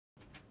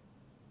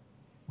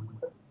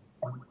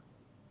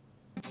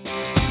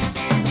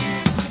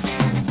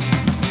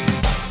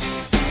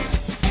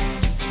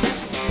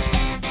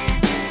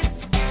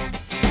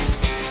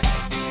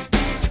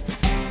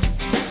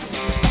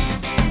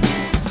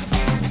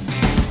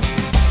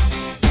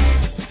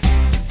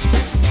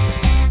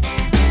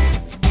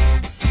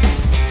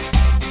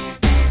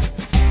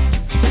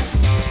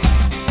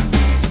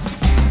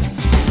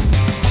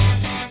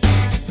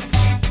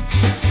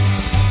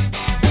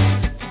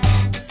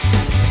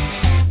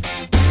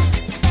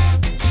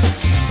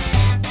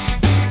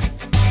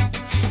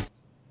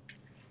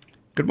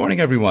Good morning,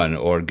 everyone,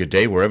 or good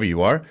day, wherever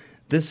you are.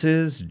 This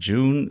is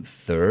June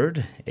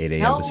 3rd, 8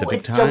 a.m. No, Pacific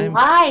it's time.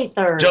 July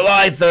 3rd.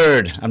 July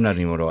 3rd! I'm not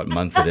even sure what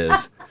month it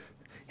is.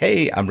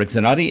 Hey, I'm Rick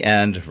Zanotti,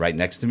 and right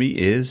next to me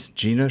is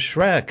Gina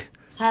Schreck.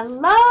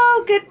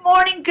 Hello, good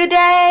morning, good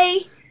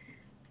day,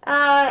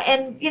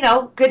 and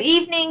good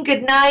evening,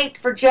 good night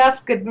for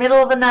Jeff, good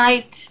middle of the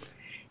night.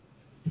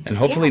 And Yeah,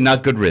 hopefully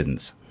not good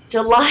riddance.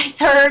 July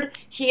 3rd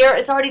here.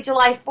 It's already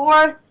July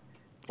 4th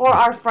for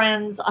our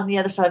friends on the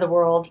other side of the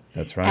world.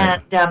 That's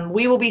right. And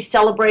we will be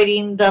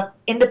celebrating the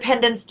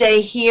Independence Day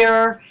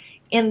here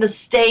in the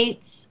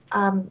States.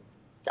 Are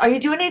you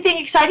doing anything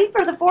exciting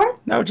for the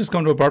 4th? Now we're just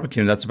going to a barbecue,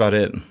 and that's about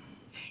it.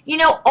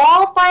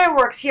 All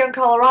fireworks here in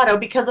Colorado,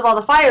 because of all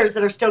the fires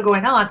that are still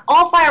going on,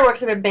 all fireworks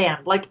have been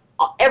banned, like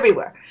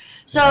everywhere. Yeah.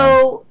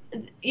 So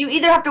you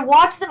either have to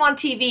watch them on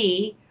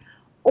TV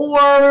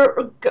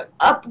or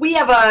up. We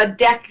have a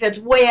deck that's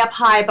way up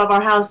high above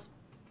our house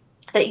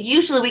that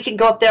usually we can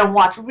go up there and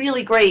watch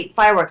really great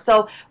fireworks.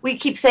 So we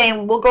keep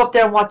saying we'll go up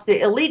there and watch the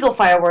illegal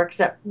fireworks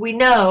that we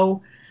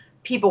know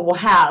people will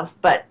have,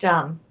 but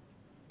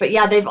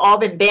yeah, they've all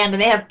been banned,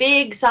 and they have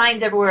big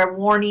signs everywhere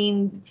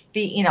warning,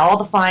 all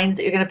the fines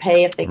that you're going to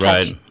pay if they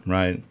catch you.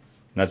 Right,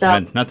 right.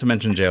 So, Not to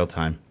mention jail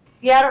time.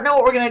 yeah, I don't know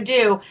what we're going to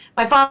do.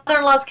 My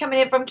father-in-law's coming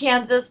in from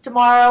Kansas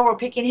tomorrow. We're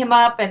picking him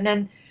up, and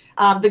then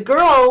the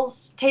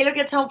girls, Taylor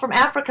gets home from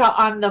Africa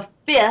on the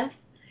 5th,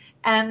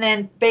 and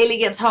then Bailey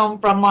gets home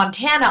from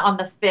Montana on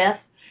the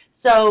 5th.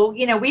 So,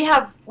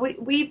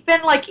 we've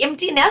been like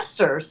empty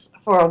nesters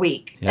for a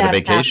week. You had a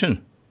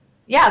vacation.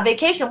 Yeah,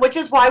 vacation, which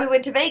is why we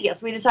went to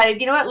Vegas. We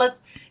decided, you know what,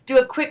 let's do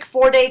a quick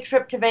 4-day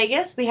trip to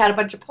Vegas. We had a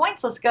bunch of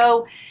points. Let's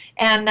go.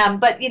 And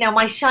but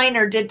my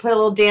Shiner did put a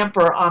little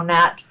damper on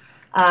that.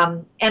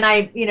 And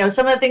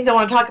some of the things I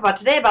want to talk about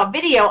today about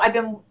video, I've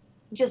been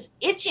just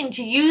itching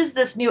to use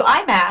this new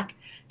iMac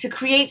to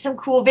create some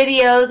cool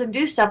videos and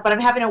do stuff, but I'm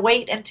having to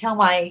wait until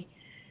my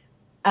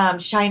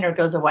Shiner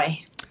goes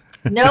away.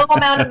 No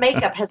amount of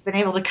makeup has been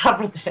able to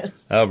cover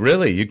this. Oh,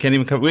 really? You can't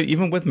even cover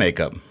even with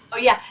makeup. Oh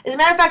yeah. As a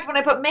matter of fact, when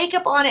I put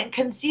makeup on it and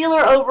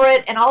concealer over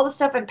it and all the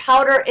stuff and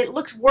powder, it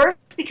looks worse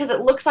because it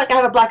looks like I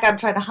have a black eye I'm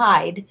trying to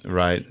hide.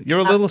 Right. You're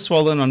a little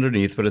swollen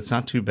underneath, but it's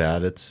not too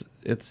bad. It's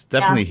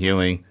definitely Yeah,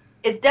 healing.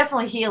 it's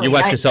definitely healing. You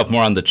whacked yourself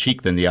more on the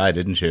cheek than the eye,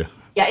 didn't you?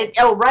 Yeah.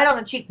 Right on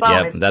the cheekbone.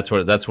 Yeah, that's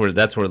where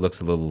it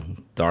looks a little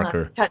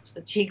darker. Touch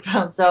the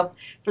cheekbone. So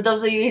for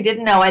those of you who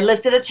didn't know, I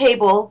lifted a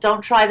table.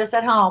 Don't try this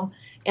at home.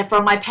 And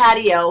from my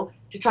patio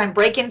to try and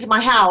break into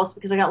my house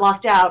because I got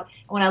locked out.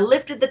 And when I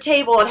lifted the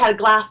table, it had a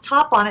glass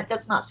top on it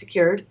that's not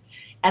secured,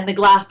 and the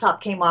glass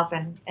top came off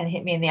and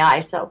hit me in the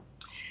eye. So,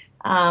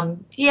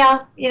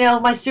 yeah,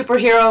 my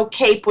superhero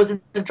cape was in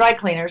the dry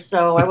cleaner,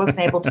 so I wasn't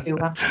able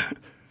to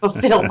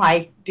fulfill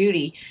my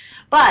duty.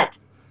 But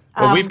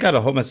Well, we've got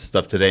a whole mess of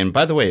stuff today. And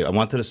by the way, I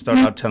wanted to start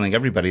out telling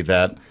everybody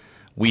that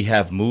we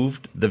have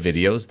moved the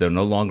videos. They're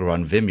no longer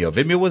on Vimeo.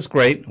 Vimeo was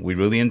great. We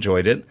really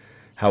enjoyed it.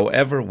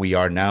 However, we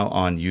are now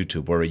on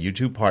YouTube. We're a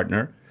YouTube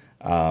partner,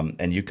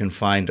 and you can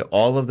find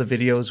all of the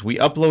videos. We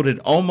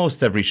uploaded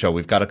almost every show.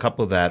 We've got a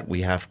couple that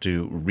we have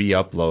to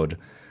re-upload,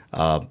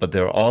 but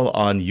they're all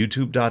on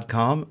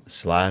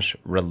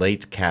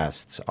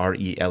youtube.com/relatecasts,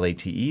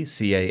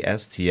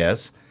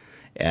 RELATECASTS,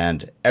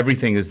 and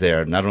everything is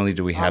there. Not only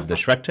do we have the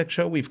SchreckTeck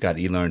show, we've got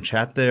eLearn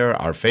Chat there,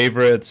 our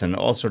favorites, and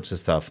all sorts of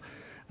stuff.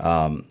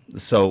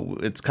 So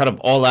it's kind of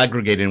all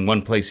aggregated in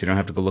one place. You don't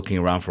have to go looking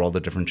around for all the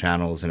different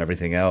channels and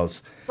everything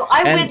else. so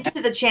I went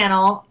to the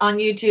channel on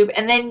YouTube,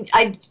 and then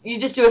you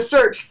just do a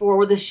search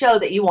for the show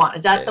that you want.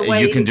 Is that the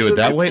way You can do it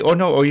that way, or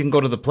no, or you can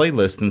go to the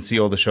playlist and see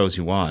all the shows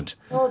you want.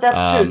 Oh, that's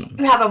true. So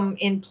you have them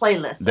in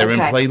playlists. They're in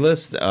Okay.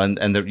 playlists, and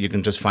you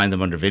can just find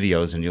them under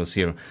videos, and you'll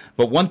see them.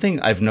 But one thing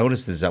I've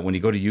noticed is that when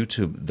you go to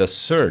YouTube, the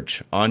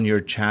search on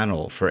your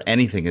channel for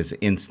anything is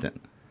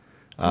instant.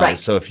 Right.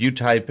 So if you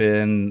type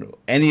in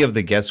any of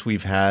the guests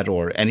we've had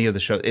or any of the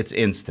shows, it's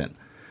instant,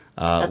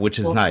 which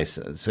is cool. nice.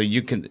 So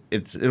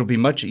it'll be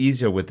much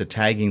easier with the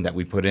tagging that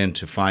we put in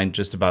to find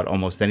just about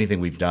almost anything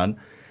we've done.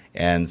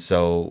 And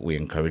so we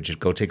encourage you to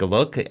go take a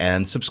look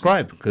and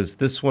subscribe, because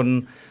this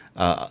one,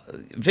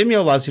 Vimeo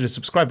allows you to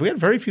subscribe. We had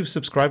very few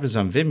subscribers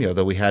on Vimeo,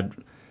 though we had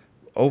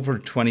over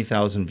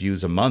 20,000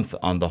 views a month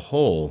on the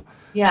whole.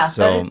 Yeah,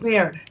 So, that is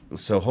weird.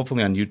 so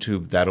hopefully on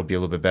YouTube that'll be a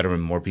little bit better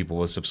and more people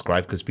will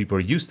subscribe, because people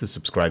are used to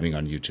subscribing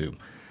on YouTube.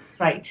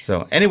 Right.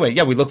 So anyway,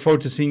 yeah, we look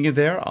forward to seeing you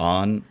there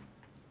on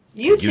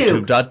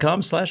YouTube.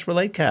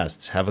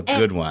 youtube.com/relatecasts. Have a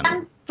good one.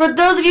 And for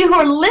those of you who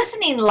are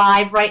listening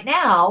live right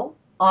now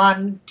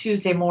on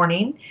Tuesday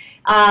morning,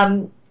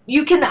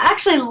 you can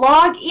actually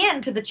log in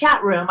to the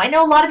chat room. I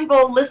know a lot of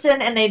people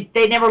listen and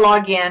they never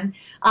log in,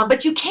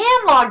 but you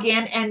can log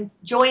in and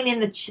join in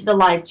the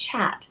live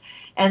chat.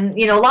 And,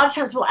 a lot of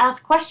times we'll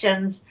ask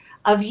questions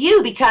of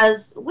you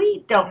because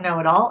we don't know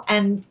it all.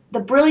 And the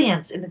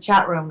brilliance in the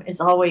chat room is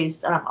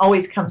always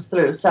comes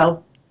through.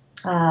 So,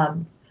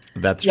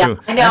 That's yeah, true.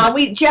 I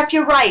know. Jeff,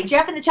 you're right.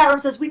 Jeff in the chat room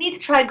says we need to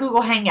try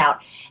Google Hangout.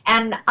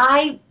 And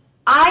I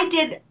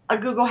did a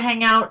Google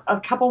Hangout a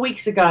couple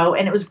weeks ago,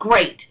 and it was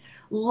great.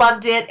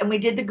 loved it, and we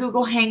did the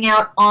Google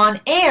Hangout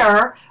on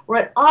air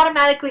where it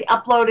automatically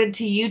uploaded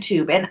to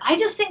YouTube. And I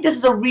just think this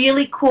is a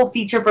really cool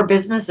feature for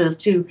businesses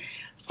to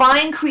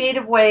find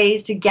creative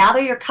ways to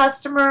gather your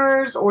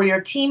customers or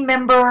your team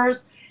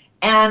members,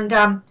 and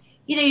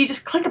you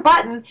just click a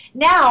button.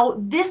 Now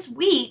this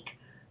week,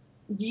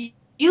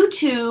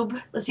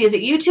 YouTube, let's see, is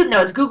it YouTube?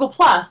 No, it's Google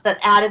Plus that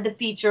added the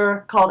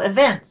feature called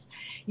Events.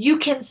 You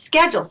can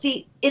schedule.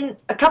 See, in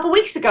a couple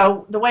weeks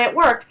ago, the way it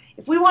worked,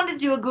 if we wanted to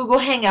do a Google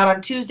Hangout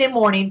on Tuesday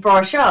morning for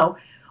our show,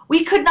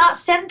 we could not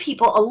send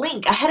people a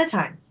link ahead of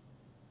time.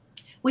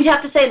 We'd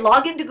have to say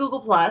log into Google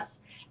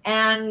Plus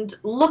and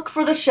look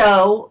for the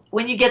show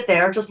when you get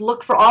there. Just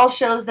look for all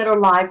shows that are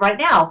live right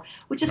now,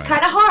 which is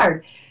kind of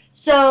hard.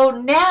 So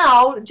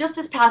now, just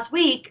this past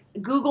week,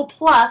 Google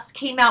Plus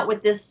came out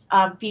with this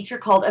feature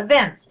called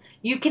Events.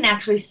 You can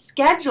actually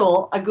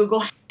schedule a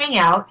Google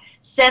Hangout,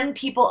 send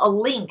people a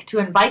link to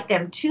invite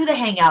them to the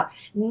Hangout.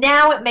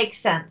 Now it makes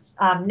sense.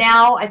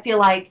 Now I feel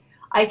like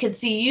I could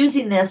see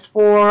using this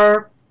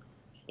for,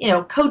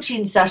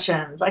 coaching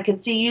sessions. I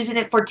could see using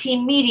it for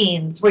team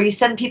meetings where you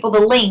send people the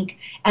link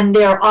and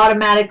they're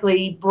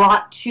automatically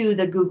brought to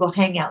the Google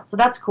Hangout. So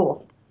that's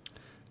cool.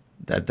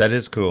 That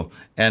is cool.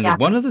 And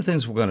one of the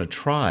things we're going to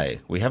try,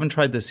 we haven't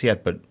tried this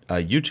yet, but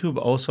YouTube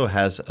also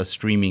has a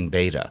streaming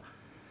beta.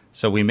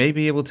 So we may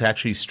be able to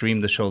actually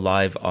stream the show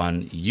live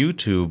on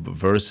YouTube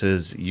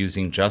versus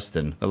using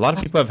Justin. A lot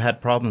of people have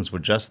had problems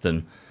with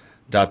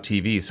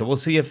Justin.tv. So we'll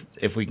see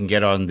if we can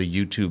get on the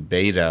YouTube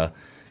beta.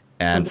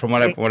 And from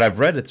what I've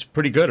read, it's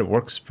pretty good. It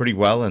works pretty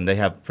well, and they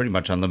have pretty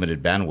much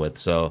unlimited bandwidth.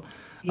 So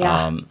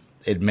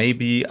it may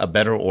be a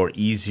better or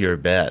easier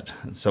bet.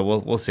 So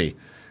we'll see.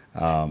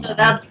 So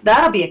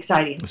that'll be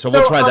exciting. So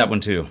we'll try that one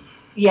too.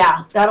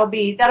 Yeah, that'll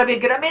be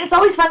good. I mean, it's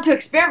always fun to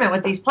experiment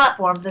with these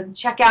platforms and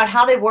check out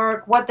how they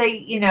work, what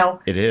they,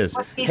 it is.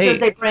 What features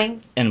they bring.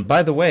 And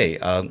by the way,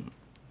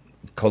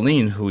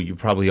 Colleen, who you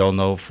probably all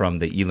know from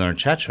the eLearn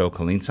chat show,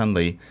 Colleen Sun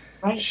Lee,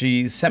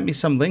 she sent me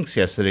some links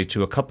yesterday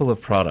to a couple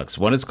of products.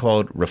 One is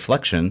called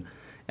Reflection,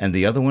 and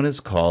the other one is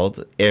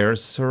called Air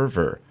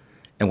Server.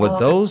 And what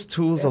those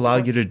tools allow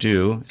you to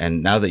do,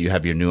 and now that you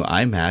have your new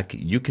iMac,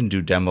 you can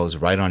do demos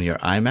right on your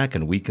iMac,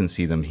 and we can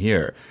see them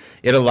here.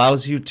 It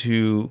allows you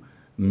to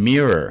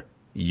mirror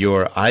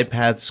your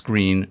iPad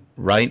screen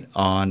right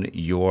on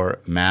your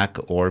Mac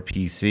or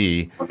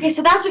PC. Okay,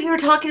 so that's what you were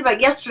talking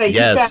about yesterday.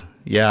 Yes,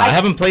 I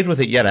haven't played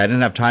with it yet. I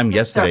didn't have time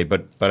yesterday,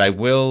 but I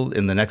will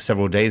in the next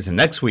several days. And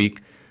next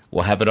week,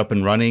 we'll have it up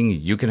and running.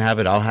 You can have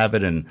it, I'll have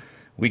it, and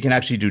we can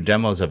actually do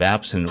demos of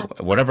apps and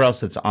whatever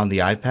else that's on the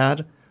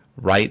iPad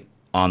right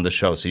on the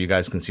show, so you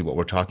guys can see what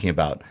we're talking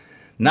about.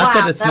 Not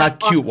that it's not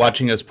cute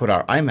watching us put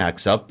our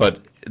iMacs up,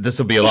 but this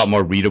will be a lot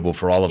more readable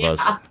for all of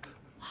us.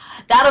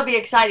 That'll be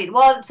exciting.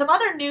 Well, some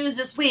other news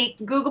this week,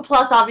 Google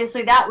Plus,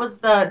 obviously, that was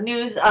the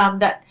news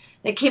that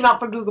came out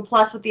for Google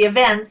Plus with the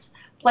events.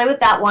 Play with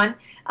that one.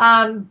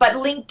 But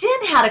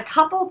LinkedIn had a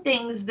couple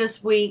things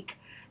this week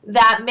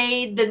that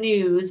made the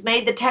news,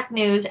 made the tech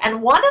news,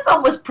 and one of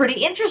them was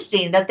pretty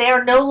interesting, that they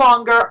are no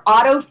longer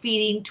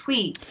auto-feeding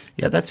tweets.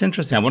 Yeah, that's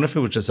interesting. I wonder if it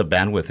was just a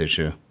bandwidth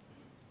issue.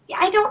 Yeah,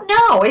 I don't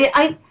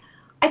know.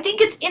 I think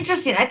it's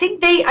interesting. I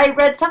think I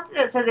read something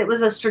that said it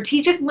was a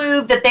strategic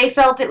move, that they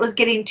felt it was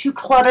getting too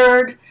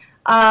cluttered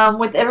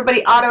with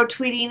everybody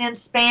auto-tweeting and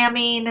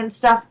spamming and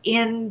stuff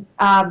in,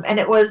 and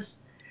it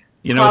was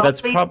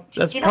that's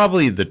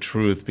probably the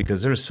truth,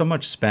 because there's so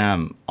much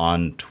spam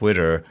on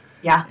Twitter.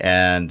 Yeah.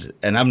 And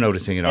I'm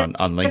noticing it on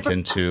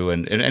LinkedIn too.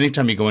 And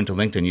anytime you go into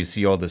LinkedIn, you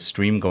see all the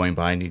stream going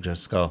by and you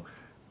just go,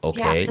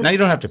 okay. Now you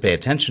don't have to pay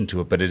attention to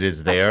it, but it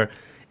is there.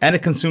 And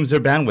it consumes their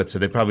bandwidth, so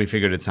they probably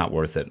figured it's not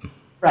worth it.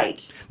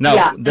 Right.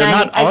 Now, they're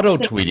not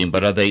auto-tweeting,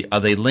 but are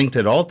they linked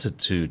at all to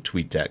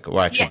TweetDeck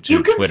or actually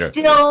to Twitter?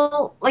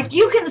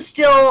 You can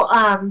still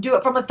do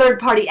it from a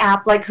third-party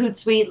app like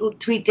Hootsuite,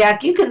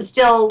 TweetDeck. You can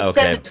still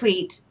send a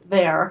tweet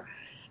there.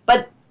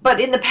 But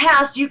in the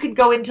past, you could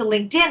go into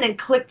LinkedIn and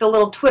click the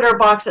little Twitter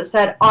box that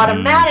said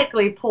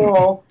automatically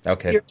pull your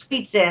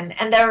tweets in,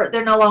 and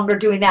they're no longer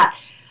doing that.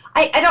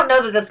 I don't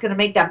know that that's going to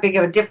make that big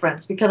of a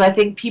difference, because I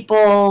think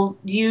people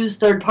use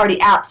third-party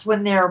apps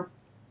when they're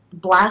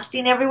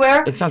blasting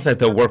everywhere. It sounds like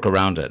they'll work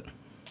around it.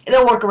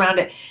 They'll work around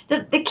it.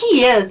 The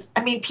key is,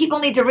 people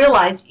need to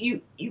realize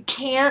you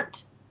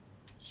can't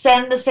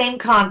send the same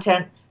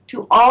content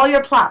to all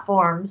your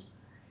platforms.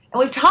 And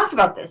we've talked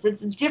about this.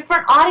 It's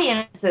different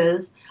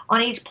audiences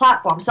on each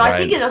platform. So I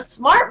think it's a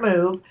smart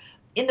move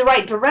in the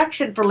right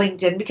direction for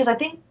LinkedIn, because I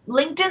think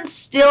LinkedIn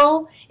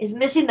still is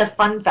missing the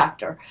fun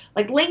factor.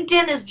 Like,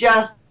 LinkedIn is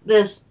just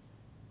this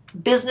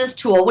business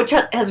tool, which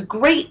has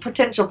great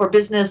potential for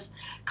business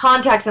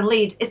contacts and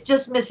leads. It's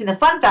just missing the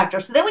fun factor.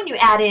 So then when you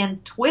add in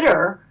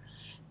Twitter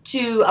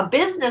to a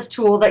business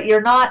tool that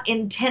you're not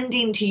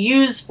intending to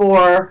use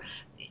for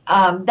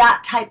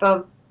that type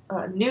of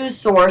news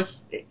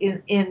source,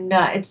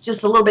 it's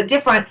just a little bit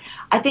different,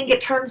 I think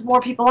it turns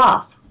more people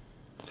off.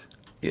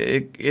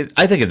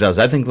 I think it does.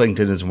 I think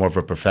LinkedIn is more of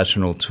a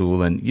professional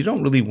tool, and you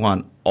don't really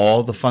want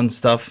all the fun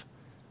stuff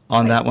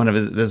on that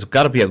one. There's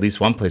got to be at least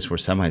one place where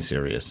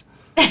semi-serious.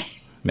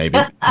 Maybe,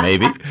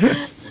 maybe.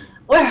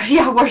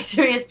 Where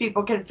serious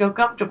people can feel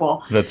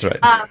comfortable. That's right.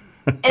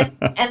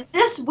 And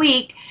this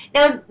week,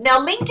 now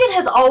LinkedIn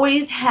has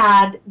always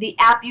had the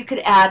app you could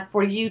add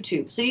for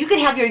YouTube. So you could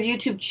have your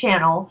YouTube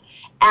channel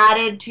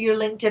added to your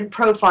LinkedIn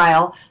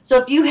profile. So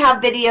if you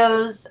have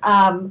videos,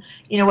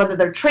 whether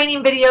they're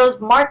training videos,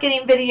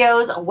 marketing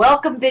videos, a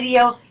welcome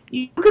video,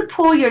 you could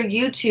pull your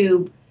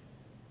YouTube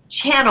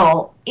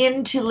channel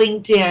into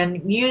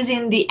LinkedIn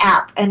using the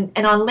app. And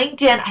on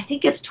LinkedIn, I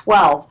think it's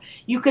 12.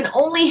 You can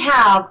only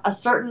have a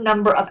certain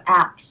number of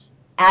apps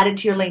added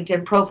to your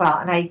LinkedIn profile.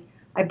 And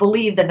I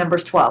believe the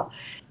number's 12.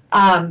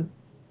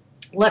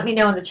 Let me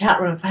know in the chat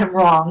room if I'm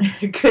wrong.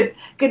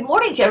 Good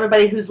morning to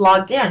everybody who's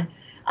logged in.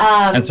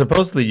 And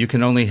supposedly you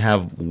can only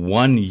have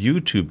one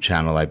YouTube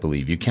channel, I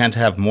believe. You can't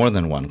have more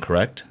than one,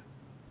 correct?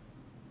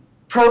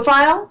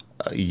 Profile?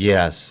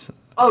 Yes.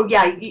 Oh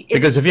yeah.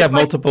 Because if you have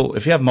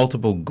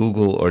multiple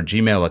Google or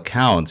Gmail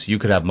accounts, you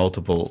could have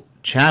multiple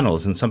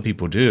channels, and some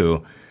people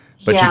do.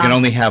 But you can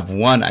only have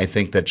one, I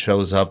think, that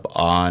shows up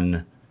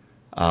on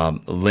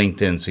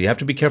LinkedIn. So you have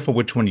to be careful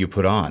which one you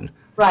put on.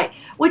 Right.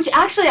 Which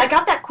actually, I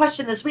got that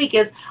question this week.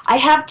 Is I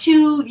have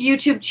 2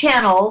 YouTube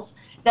channels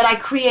that I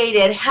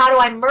created. How do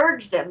I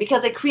merge them?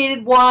 Because I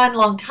created one a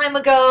long time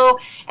ago,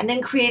 and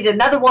then created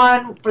another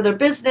one for their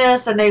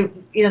business, and they're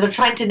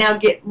trying to now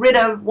get rid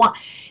of one.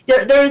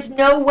 There is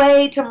no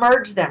way to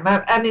merge them.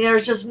 I mean,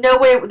 there's just no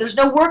way. There's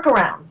no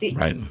workaround.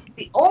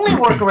 The only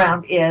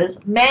workaround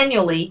is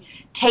manually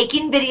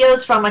taking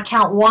videos from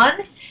account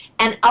 1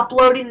 and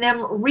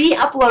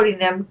re-uploading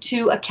them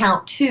to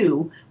account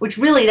 2, which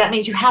really that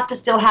means you have to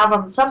still have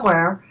them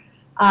somewhere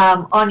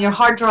on your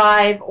hard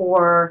drive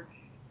or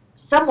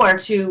somewhere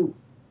to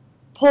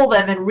pull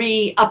them and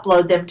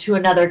re-upload them to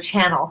another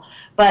channel.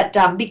 But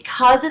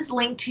because it's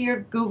linked to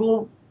your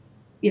Google,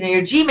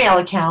 your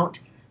Gmail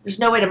account, there's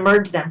no way to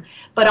merge them.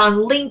 But on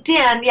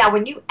LinkedIn,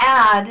 when you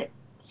add,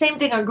 same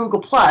thing on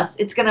Google+,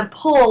 it's going to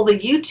pull the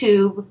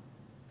YouTube,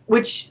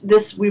 which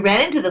we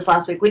ran into this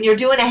last week. When you're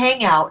doing a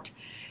Hangout,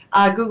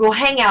 Google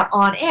Hangout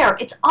on air,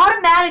 it's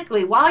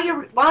automatically, while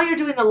you're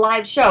doing the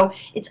live show,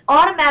 it's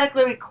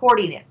automatically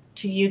recording it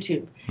to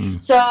YouTube.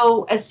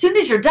 So as soon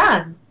as you're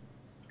done,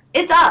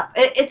 it's up.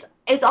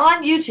 It's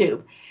on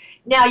YouTube.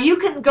 Now you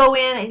can go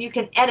in and you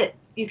can edit.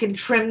 You can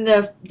trim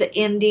the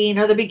ending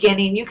or the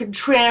beginning. You can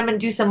trim and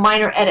do some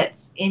minor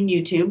edits in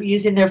YouTube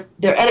using their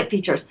edit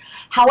features.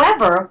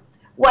 However,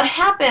 what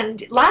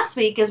happened last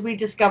week is we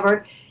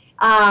discovered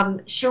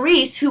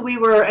Charisse,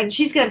 and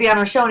she's going to be on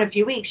our show in a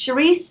few weeks.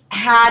 Charisse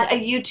had a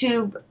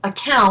YouTube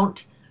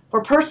account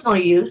for personal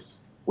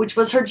use, which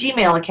was her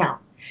Gmail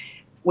account,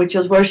 which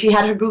was where she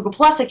had her Google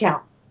Plus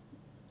account.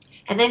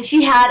 And then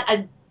she had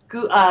a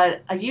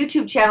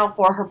YouTube channel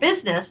for her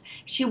business.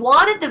 She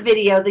wanted the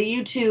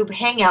YouTube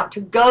Hangout,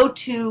 to go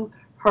to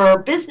her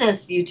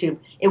business YouTube.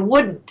 It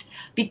wouldn't,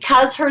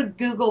 because her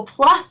Google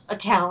Plus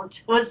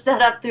account was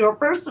set up through her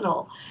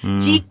personal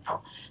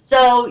Gmail.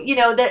 So,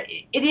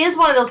 it is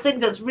one of those things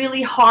that's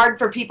really hard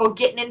for people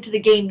getting into the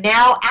game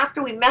now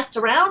after we messed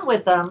around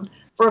with them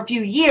for a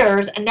few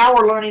years, and now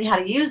we're learning how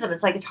to use them.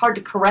 It's like it's hard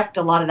to correct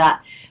a lot of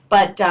that.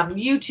 But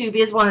YouTube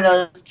is one of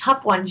those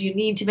tough ones. You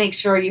need to make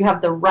sure you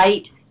have the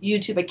right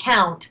YouTube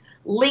account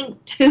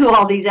linked to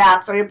all these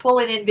apps, or you're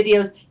pulling in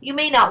videos you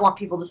may not want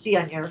people to see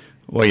on your...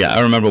 Well, yeah,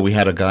 I remember we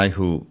had a guy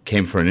who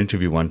came for an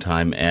interview one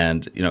time,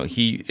 and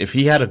if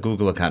he had a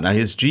Google account, now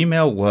his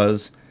Gmail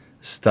was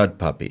Stud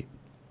Puppy.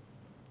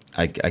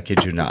 I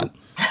kid you not.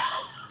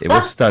 It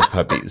was Stud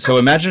Puppy. So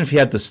imagine if he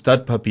had the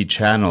Stud Puppy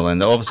channel,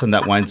 and all of a sudden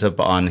that winds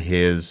up on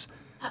his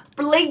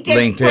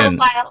LinkedIn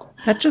profile.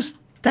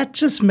 That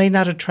just may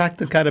not attract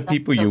the kind of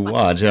people you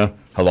want.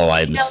 Hello,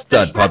 I'm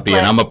Stud Puppy,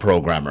 and I'm a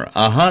programmer.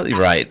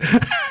 Right.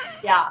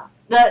 Yeah.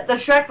 The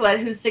Shrecklet,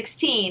 who's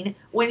 16,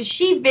 when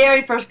she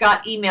very first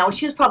got email,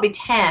 she was probably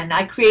 10.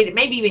 I created,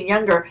 maybe even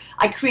younger,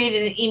 I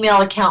created an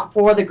email account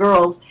for the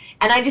girls,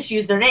 and I just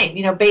used their name,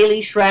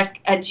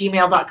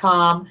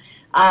 BaileySchreck@gmail.com.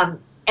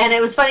 And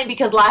it was funny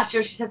because last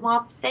year she said,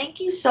 Mom, thank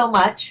you so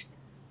much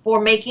for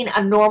making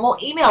a normal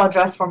email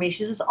address for me.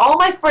 She says, all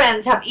my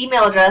friends have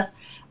email address,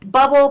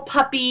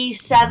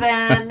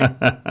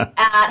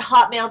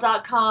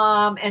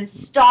 bubblepuppy7@hotmail.com and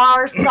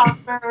star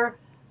soccer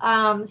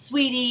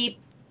sweetie.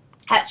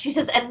 She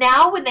says, and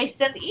now when they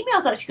send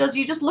emails out, she goes,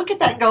 you just look at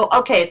that and go,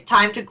 okay, it's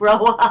time to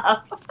grow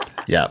up.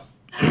 Yeah.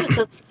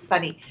 So it's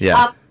funny.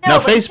 Yeah. Now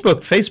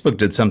Facebook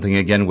did something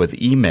again with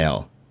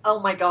email. Oh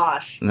my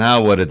gosh. Now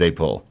what did they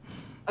pull?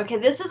 Okay,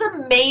 this is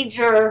a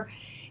major...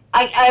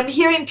 I'm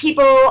hearing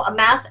a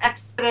mass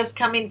exodus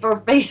coming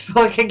for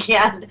Facebook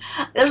again.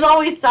 There's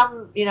always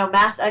some,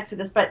 mass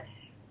exodus, but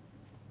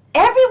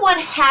everyone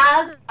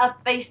has a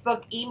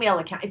Facebook email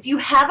account. If you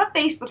have a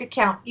Facebook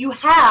account, you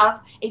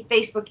have a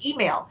Facebook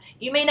email.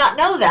 You may not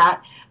know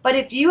that, but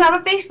if you have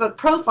a Facebook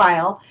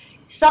profile,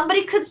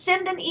 somebody could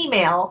send an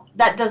email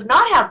that does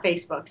not have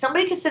Facebook.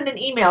 Somebody could send an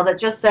email that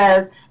just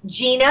says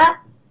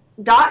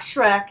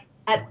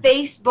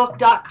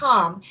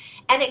gina.schreck@facebook.com,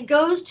 and it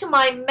goes to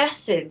my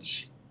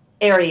message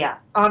area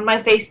on my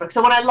Facebook.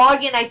 So when I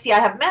log in, I see I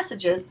have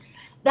messages,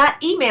 that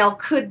email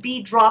could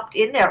be dropped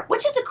in there,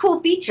 which is a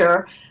cool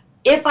feature.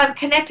 If I'm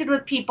connected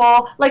with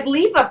people like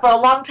Leva for a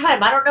long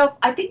time, I don't know if,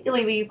 I think,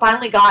 Leva, you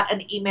finally got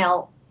an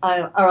email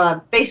or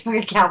a Facebook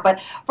account,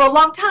 but for a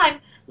long time,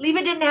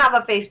 Leva didn't have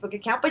a Facebook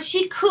account, but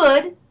she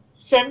could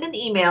send an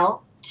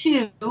email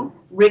to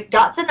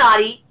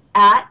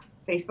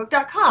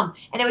rick.zanotti@facebook.com,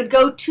 and it would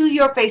go to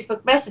your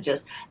Facebook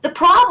messages. The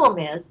problem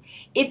is,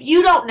 if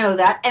you don't know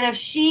that, and if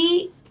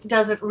she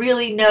doesn't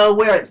really know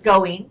where it's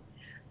going,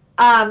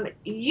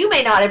 you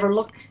may not ever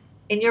look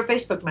in your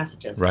Facebook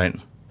messages.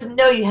 Right.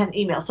 Know you had an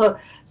email. So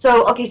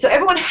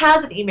everyone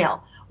has an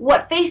email.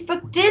 What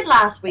Facebook did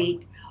last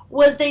week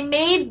was they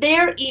made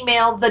their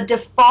email the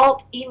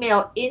default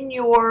email in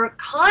your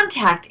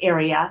contact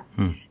area.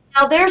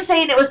 Now they're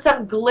saying it was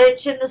some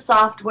glitch in the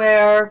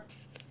software,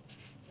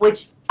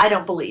 which I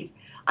don't believe.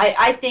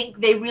 I think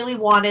they really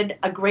wanted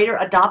a greater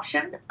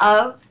adoption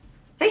of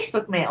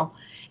Facebook Mail,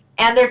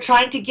 and they're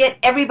trying to get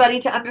everybody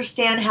to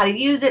understand how to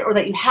use it or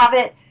that you have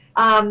it,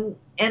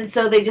 and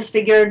so they just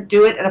figured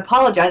do it and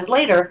apologize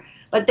later.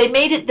 But they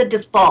made it the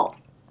default.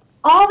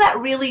 All that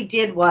really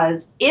did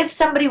was, if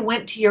somebody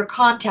went to your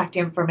contact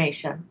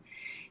information,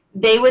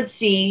 they would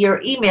see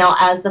your email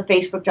as the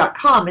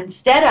facebook.com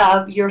instead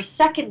of your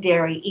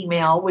secondary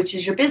email, which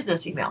is your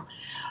business email.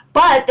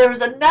 But there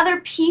was another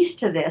piece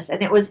to this,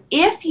 and it was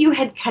if you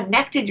had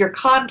connected your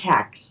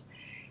contacts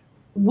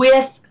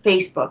with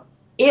Facebook,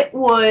 it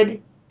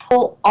would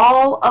pull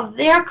all of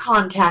their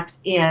contacts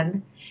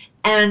in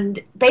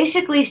and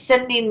basically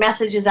sending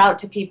messages out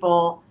to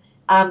people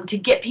to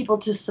get people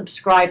to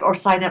subscribe or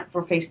sign up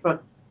for Facebook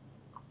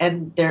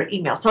and their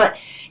email. So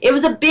it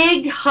was a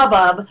big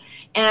hubbub,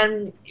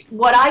 and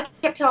what I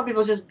kept telling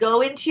people is just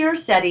go into your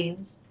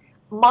settings.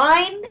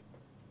 Mine,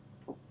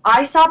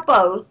 I saw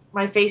both,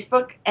 my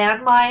Facebook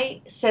and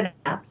my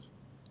Synapse.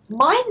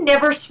 Mine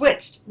never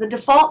switched. The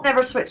default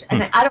never switched.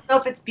 And I don't know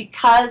if it's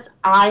because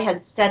I had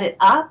set it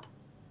up.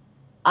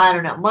 I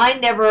don't know.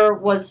 Mine never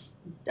was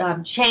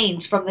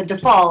changed from the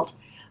default,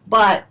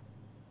 but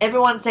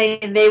everyone's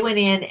saying they went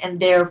in and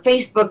their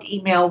Facebook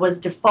email was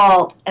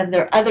default and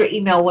their other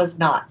email was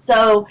not.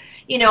 So,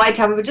 I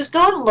tell people just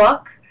go and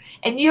look,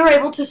 and you're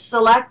able to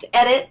select,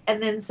 edit,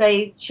 and then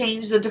say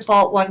change the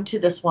default one to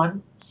this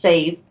one,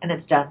 save, and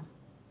it's done.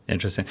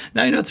 Interesting.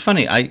 Now, it's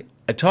funny. I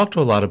talk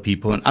to a lot of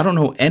people, and I don't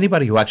know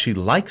anybody who actually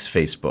likes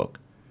Facebook.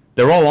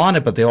 They're all on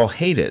it, but they all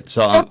hate it.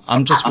 So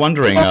I'm just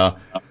wondering.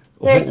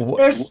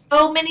 There's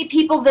so many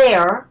people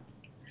there.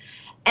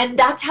 And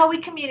that's how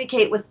we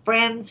communicate with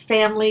friends,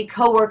 family,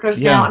 coworkers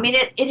now. I mean,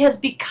 it has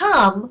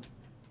become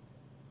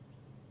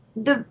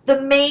the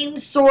main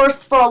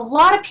source for a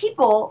lot of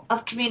people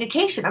of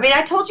communication. I mean,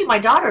 I told you my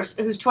daughter,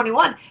 who's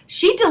 21,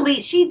 she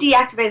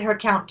deactivated her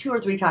account 2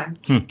 or 3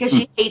 times because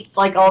she hates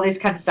like all this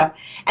kind of stuff.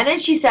 And then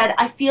she said,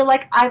 I feel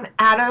like I'm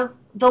out of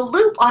the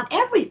loop on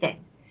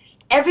everything.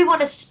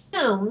 Everyone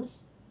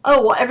assumes,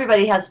 oh, well,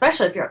 everybody has,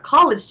 especially if you're a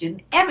college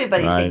student,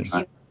 everybody thinks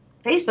you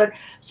Facebook.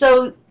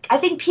 So I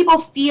think people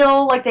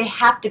feel like they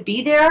have to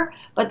be there,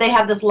 but they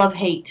have this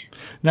love-hate.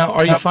 Now,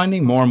 are you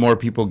finding more and more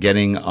people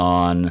getting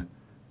on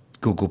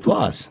Google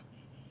Plus?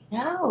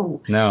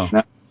 No.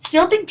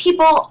 Still think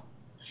people,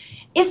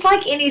 it's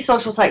like any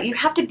social site. You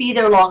have to be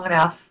there long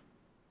enough.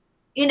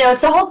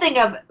 It's the whole thing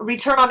of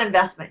return on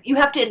investment. You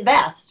have to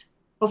invest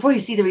before you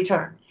see the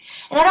return.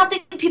 And I don't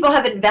think people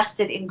have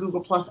invested in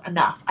Google Plus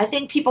enough. I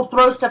think people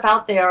throw stuff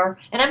out there,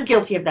 and I'm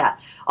guilty of that.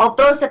 I'll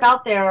throw stuff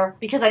out there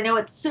because I know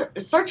it's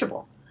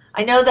searchable.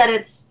 I know that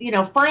it's,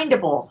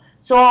 findable.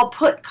 So I'll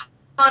put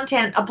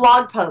content, a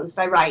blog post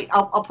I write,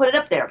 I'll put it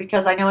up there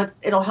because I know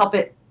it'll help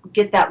it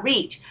get that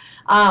reach.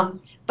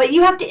 But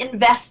you have to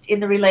invest in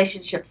the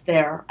relationships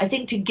there, I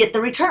think, to get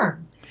the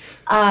return.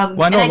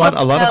 Well, I know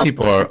a lot of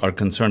people are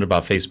concerned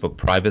about Facebook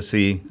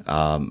privacy.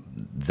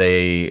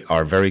 They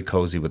are very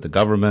cozy with the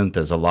government.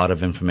 There's a lot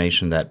of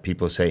information that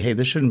people say, hey,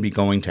 this shouldn't be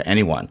going to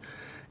anyone.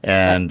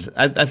 And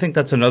I think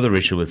that's another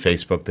issue with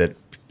Facebook that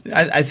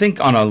I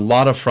think on a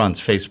lot of fronts,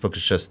 Facebook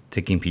is just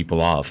ticking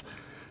people off.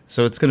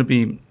 So it's going to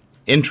be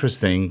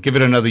interesting. Give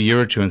it another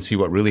year or two and see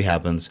what really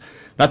happens.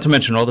 Not to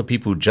mention all the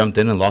people who jumped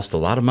in and lost a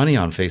lot of money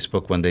on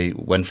Facebook when they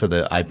went for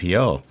the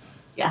IPO.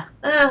 Yeah.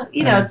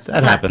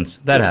 That happens.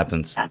 That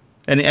happens.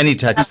 Any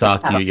tech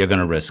stock, you're going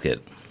to risk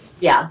it.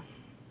 Yeah.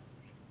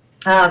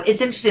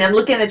 It's interesting. I'm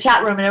looking in the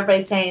chat room and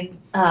everybody's saying,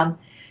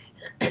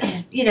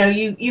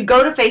 you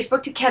go to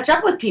Facebook to catch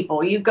up with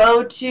people. You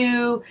go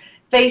to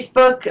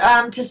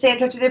Facebook to stay in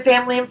touch with your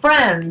family and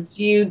friends.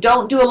 You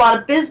don't do a lot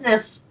of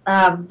business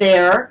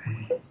there,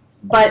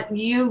 but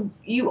you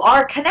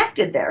are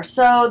connected there.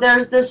 So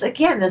there's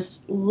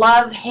this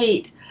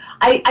love-hate.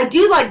 I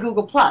do like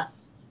Google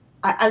Plus.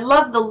 I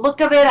love the look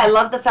of it. I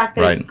love the fact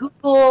that it's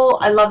Google.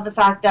 I love the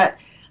fact that,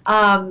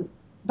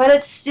 but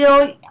it's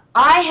still,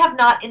 I have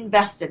not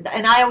invested.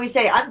 And I always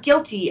say I'm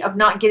guilty of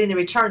not getting the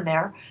return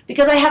there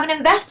because I haven't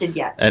invested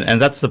yet.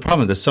 And that's the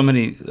problem. There's so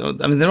many,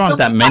 I mean, there aren't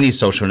that many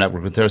social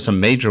networks, but there are some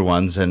major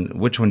ones. And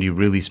which one do you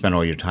really spend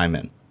all your time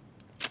in?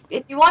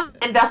 If you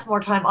want to invest more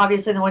time,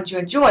 obviously, in the ones you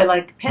enjoy,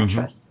 like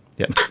Pinterest.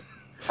 Yep.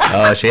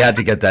 Oh, she had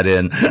to get that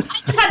in. I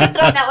just had to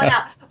throw that one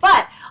out.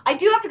 But I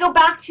do have to go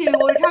back to when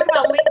we're talking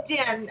about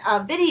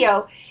LinkedIn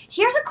video.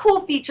 Here's a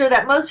cool feature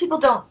that most people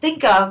don't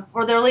think of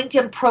for their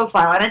LinkedIn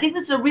profile, and I think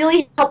this is a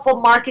really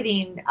helpful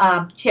marketing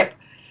tip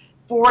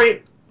for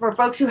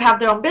folks who have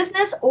their own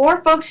business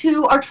or folks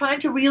who are trying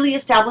to really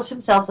establish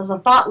themselves as a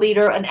thought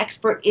leader, an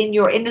expert in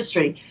your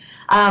industry.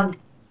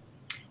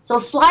 So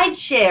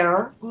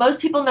SlideShare, most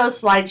people know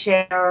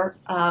SlideShare.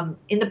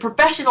 In the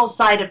professional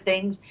side of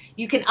things,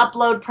 you can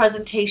upload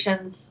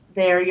presentations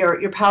there,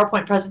 your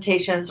PowerPoint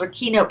presentations or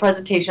keynote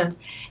presentations.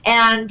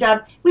 And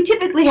we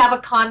typically have a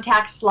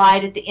contact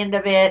slide at the end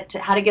of it,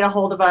 how to get a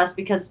hold of us,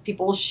 because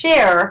people will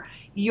share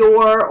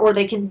or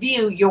they can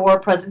view your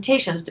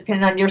presentations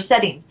depending on your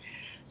settings.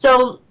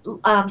 So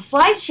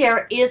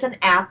SlideShare is an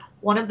app,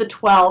 one of the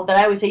 12 that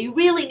I always say you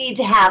really need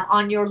to have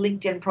on your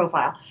LinkedIn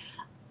profile.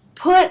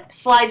 Put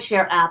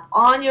SlideShare app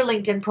on your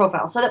LinkedIn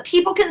profile so that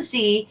people can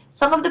see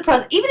some of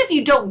the even if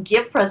you don't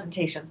give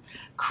presentations,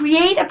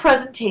 create a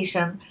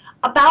presentation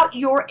about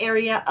your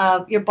area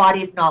of your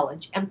body of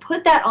knowledge and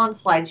put that on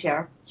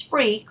SlideShare. It's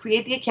free.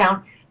 Create the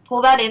account,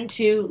 pull that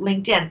into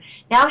LinkedIn.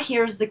 Now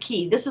here's the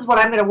key. This is what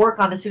I'm going to work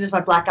on as soon as my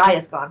black eye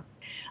is gone.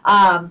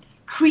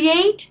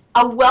 Create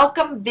a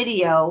welcome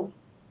video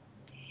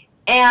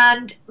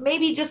and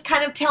maybe just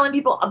kind of telling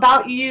people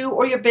about you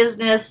or your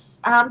business,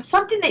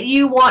 something that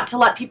you want to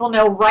let people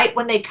know right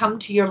when they come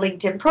to your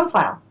LinkedIn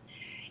profile.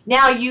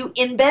 Now you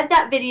embed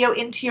that video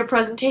into your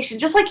presentation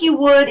just like you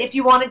would if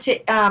you wanted to,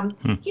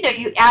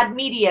 you add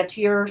media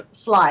to your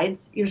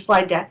slides, your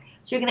slide deck.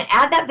 So you're going to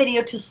add that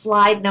video to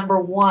slide number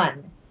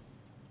 1.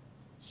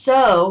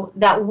 So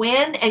that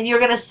and you're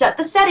going to set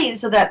the settings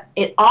so that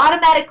it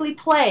automatically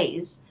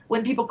plays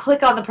when people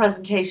click on the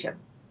presentation.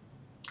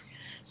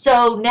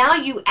 So now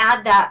you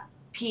add that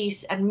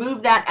piece and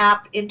move that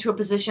app into a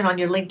position on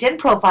your LinkedIn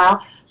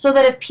profile so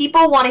that if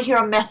people want to hear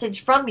a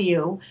message from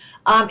you,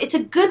 it's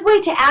a good way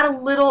to add a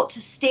little,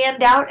 to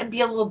stand out and be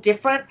a little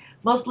different.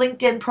 Most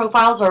LinkedIn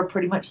profiles are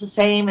pretty much the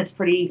same. It's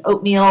pretty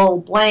oatmeal,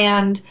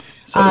 bland.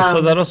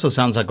 So that also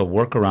sounds like a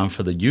workaround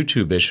for the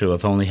YouTube issue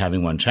of only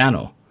having one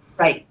channel.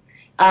 Right.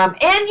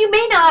 And you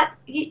may not,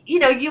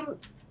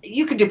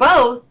 you could do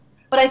both.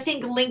 But I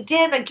think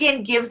LinkedIn,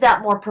 again, gives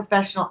that more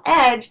professional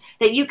edge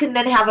that you can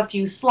then have a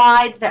few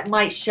slides that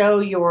might show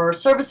your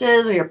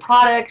services or your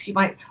products. You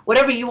might,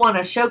 whatever you want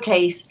to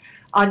showcase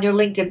on your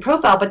LinkedIn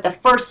profile. But the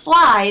first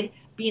slide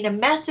being a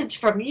message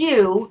from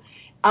you,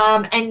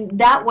 and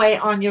that way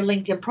on your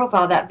LinkedIn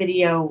profile, that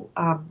video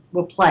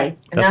will play.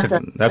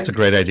 And that's a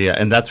great idea.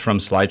 And that's from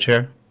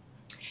SlideShare?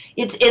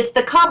 It's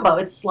the combo.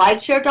 It's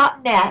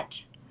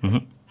slideshare.net.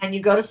 Mm-hmm. And you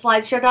go to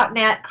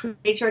slideshare.net,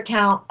 create your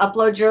account,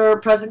 upload your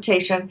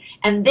presentation,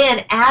 and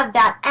then add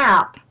that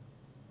app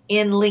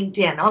in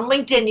LinkedIn. On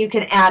LinkedIn, you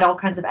can add all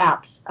kinds of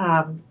apps.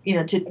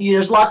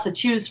 There's lots to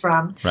choose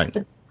from. Right.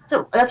 But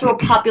that's a real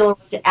popular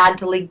one to add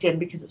to LinkedIn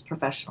because it's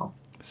professional.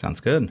 Sounds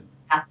good.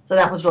 Yeah, so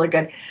that was really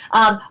good.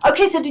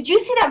 Okay, so did you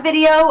see that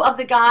video of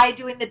the guy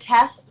doing the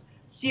test,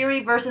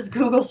 Siri versus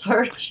Google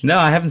search? No,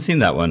 I haven't seen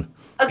that one.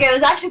 Okay, it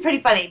was actually pretty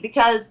funny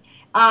because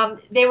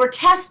they were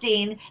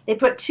testing. They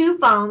put 2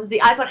 phones, the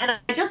iPhone, and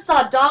I just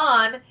saw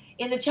Dawn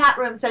in the chat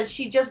room says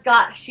she's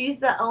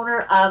the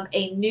owner of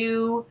a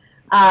new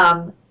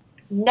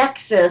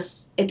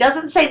Nexus. It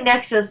doesn't say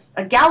Nexus,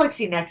 a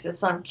Galaxy Nexus,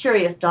 so I'm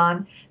curious,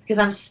 Dawn, because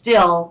I'm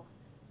still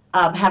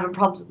having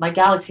problems with my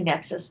Galaxy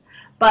Nexus.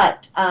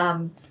 But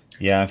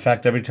yeah, in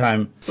fact, every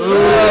time. I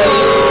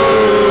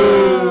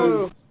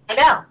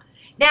know.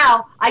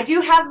 Now, I do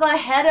have the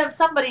head of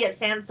somebody at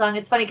Samsung.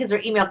 It's funny because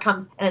their email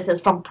comes and it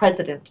says from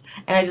president.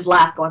 And I just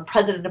laugh going,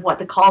 president of what?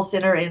 The call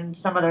center in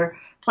some other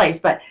place.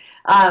 But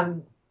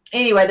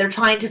anyway, they're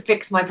trying to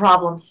fix my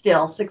problem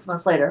still 6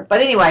 months later. But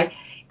anyway,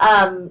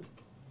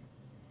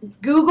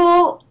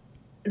 Google,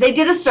 they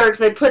did a search.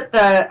 They put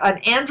an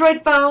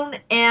Android phone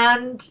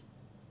and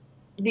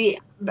the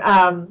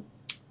iPhone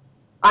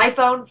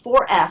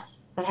 4S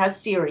that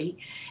has Siri,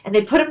 and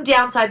they put them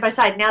down side by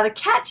side. Now the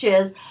catch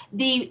is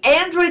the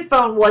Android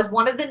phone was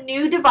one of the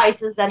new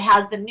devices that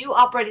has the new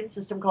operating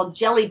system called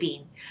Jelly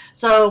Bean.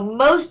 So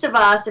most of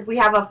us, if we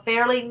have a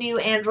fairly new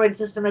Android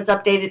system that's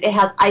updated, it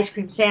has ice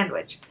cream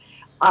sandwich.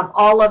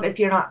 If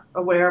you're not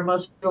aware,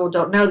 most people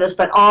don't know this,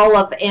 but all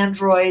of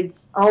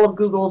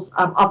Google's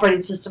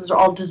operating systems are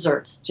all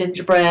desserts: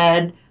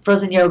 gingerbread,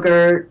 frozen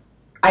yogurt,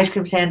 ice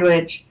cream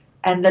sandwich.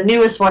 And the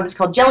newest one is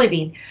called Jelly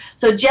Bean.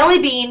 So Jelly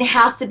Bean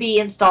has to be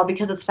installed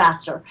because it's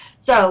faster.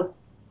 So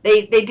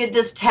they did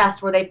this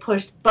test where they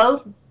pushed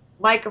both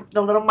the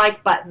little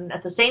mic button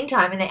at the same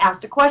time, and they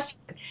asked a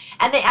question.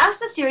 And they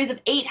asked a series of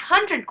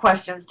 800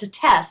 questions to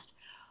test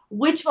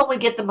which one would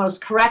get the most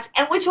correct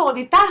and which one would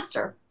be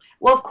faster.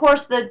 Well, of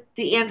course, the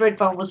Android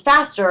phone was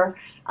faster,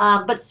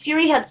 but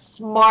Siri had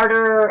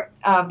smarter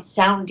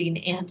sounding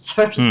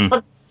answers. So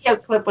the video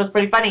clip was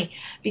pretty funny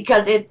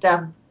because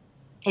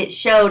it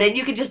showed, and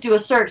you could just do a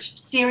search,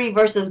 Siri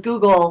versus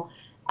Google,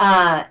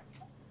 and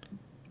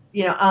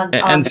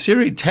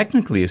Siri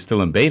technically is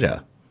still in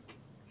beta.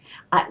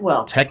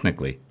 Well,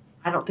 technically.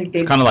 I don't think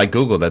it's kind of like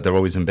Google that they're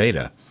always in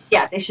beta.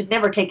 Yeah, They should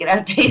never take it out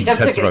of beta.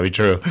 That's probably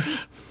true.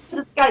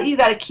 You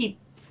got to keep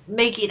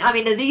making. I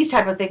mean, these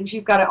type of things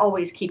you've got to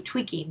always keep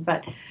tweaking.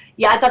 But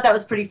yeah, I thought that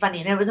was pretty funny,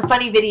 and it was a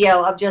funny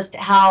video of just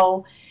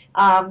how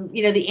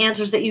the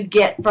answers that you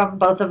get from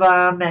both of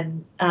them,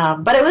 and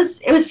but it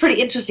was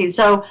pretty interesting.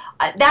 So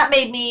that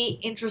made me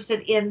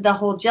interested in the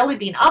whole Jelly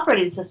Bean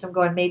operating system.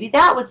 Going, maybe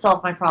that would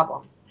solve my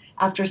problems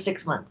after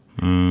 6 months.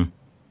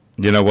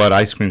 You know what?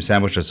 Ice cream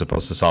sandwich is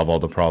supposed to solve all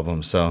the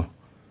problems. So.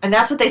 And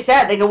that's what they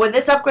said. They go, when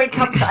this upgrade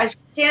comes to ice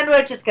cream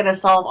sandwich, it's going to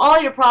solve all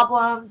your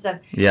problems. And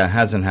yeah, it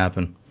hasn't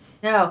happened.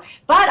 No,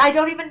 but I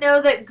don't even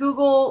know that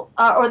Google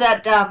or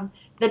that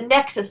the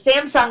Nexus,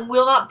 Samsung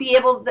will not be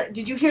able.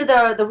 Did you hear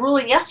the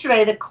ruling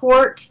yesterday? The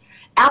court,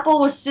 Apple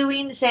was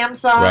suing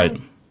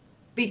Samsung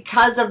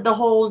because of the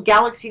whole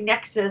Galaxy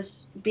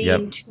Nexus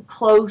being too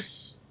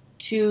close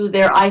to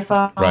their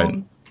iPhone.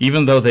 Right.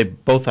 Even though they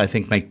both, I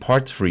think, make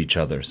parts for each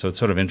other, so it's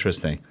sort of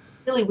interesting.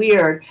 Really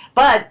weird.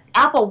 But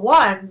Apple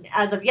won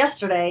as of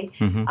yesterday,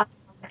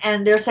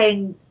 and they're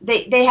saying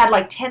they had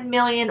like 10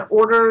 million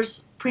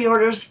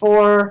pre-orders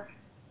for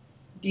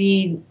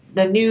the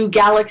new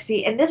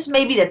Galaxy, and this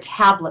may be the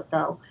tablet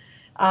though,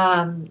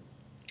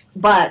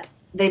 but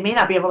they may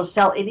not be able to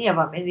sell any of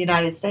them in the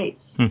United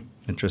States.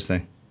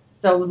 Interesting.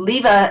 So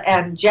Leva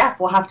and Jeff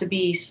will have to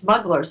be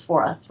smugglers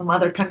for us from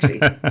other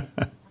countries.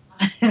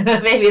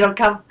 Maybe it'll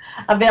come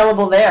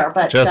available there,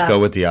 but just go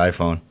with the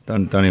iPhone.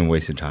 Don't even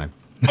waste your time.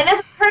 And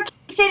that's what Kurt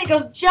keeps saying. He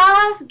goes,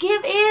 just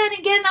give in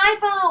and get an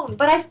iPhone.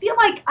 But I feel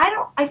like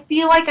I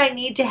feel like I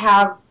need to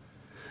have.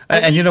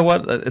 And you know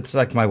what? It's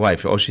like my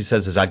wife. All she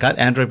says is, I got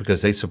Android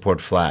because they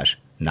support Flash.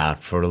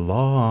 Not for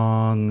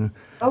long.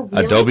 Oh,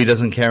 really? Adobe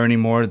doesn't care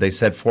anymore. They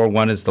said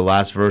 4.1 is the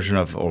last version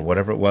of, or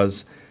whatever it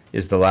was,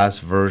 is the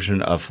last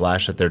version of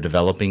Flash that they're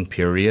developing,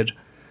 period.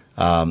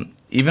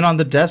 Even on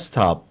the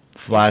desktop,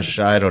 Flash,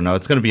 I don't know.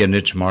 It's going to be a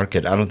niche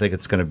market. I don't think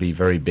it's going to be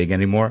very big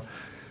anymore.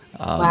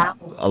 Wow.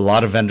 A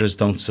lot of vendors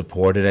don't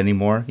support it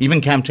anymore.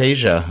 Even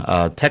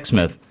Camtasia,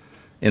 TechSmith,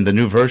 in the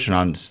new version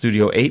on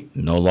Studio 8,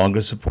 no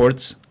longer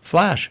supports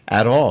Flash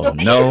at all. So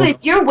basically, if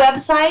your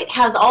website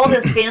has all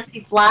this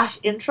fancy Flash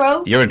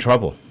intro, you're in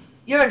trouble.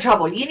 You're in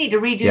trouble. You need to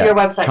redo your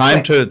website.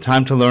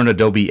 Time to learn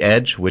Adobe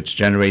Edge, which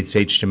generates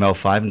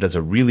HTML5 and does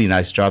a really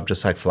nice job,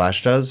 just like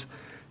Flash does.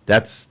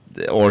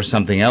 Or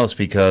something else,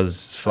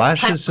 because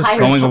Flash is just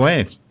going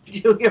away.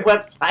 Do your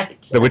website.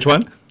 So which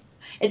one?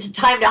 It's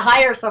time to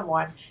hire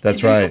someone. That's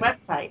to do right. Your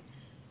website.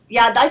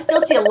 Yeah, I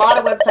still see a lot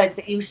of websites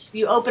that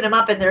you open them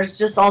up and there's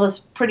just all this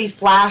pretty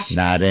Flash.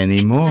 Not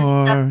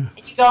anymore. And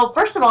you go,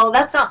 first of all,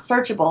 that's not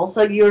searchable,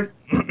 so you're.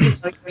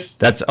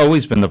 That's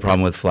always been the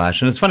problem with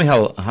Flash, and it's funny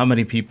how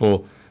many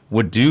people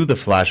would do the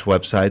Flash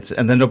websites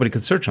and then nobody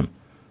could search them,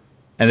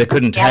 and they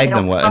couldn't tag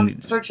them well.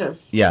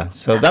 Searches. Yeah,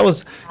 so that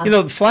was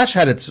Flash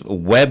had its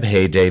web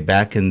heyday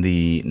back in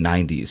the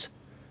 90s,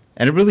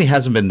 and it really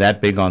hasn't been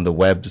that big on the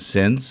web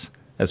since.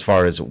 As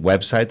far as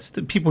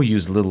websites, people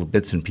use little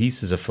bits and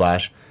pieces of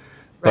Flash.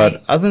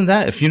 But other than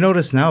that, if you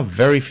notice now,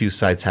 very few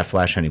sites have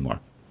Flash anymore,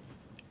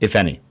 if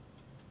any.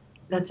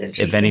 That's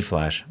interesting. If any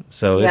Flash.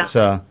 So it's...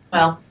 well,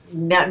 all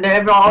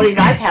these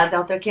iPads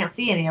out there can't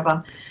see any of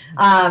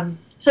them.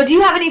 So do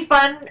you have any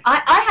fun...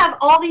 I have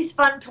all these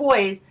fun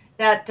toys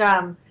that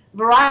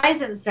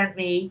Verizon sent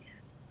me.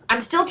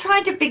 I'm still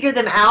trying to figure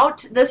them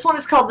out. This one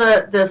is called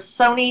the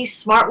Sony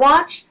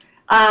smartwatch.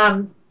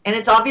 And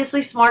it's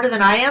obviously smarter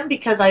than I am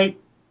because I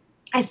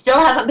still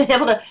haven't been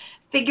able to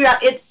figure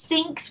out. It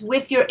syncs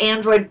with your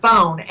Android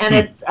phone, and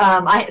it's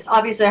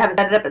obviously I haven't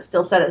set it up. It's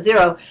still set at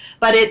 0,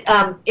 but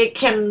it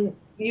can.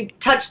 You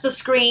touch the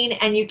screen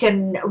and you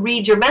can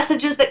read your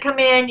messages that come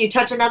in. You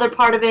touch another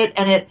part of it,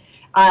 and it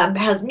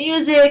has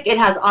music. It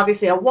has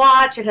obviously a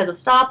watch. It has a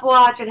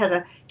stopwatch. It has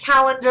a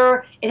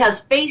calendar. It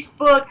has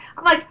Facebook.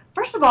 I'm like,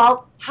 first of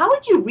all, how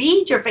would you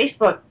read your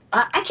Facebook?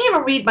 I can't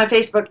even read my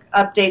Facebook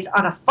updates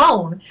on a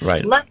phone,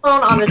 let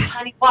alone on this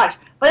tiny watch.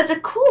 But it's a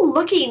cool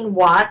looking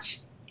watch.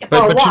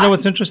 But you know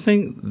what's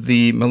interesting?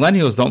 The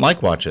millennials don't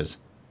like watches.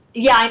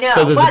 Yeah, I know.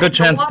 So there's a good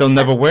chance they'll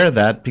never wear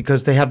that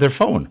because they have their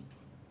phone.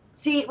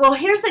 See, well,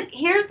 here's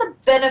the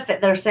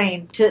benefit they're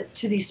saying to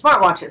these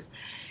smartwatches.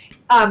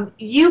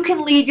 You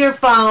can leave your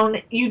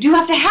phone. You do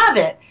have to have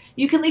it.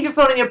 You can leave your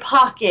phone in your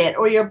pocket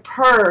or your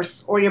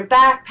purse or your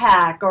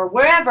backpack or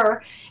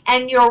wherever,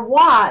 and your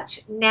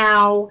watch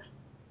now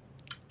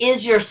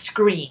is your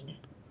screen.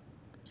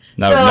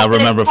 Now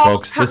remember,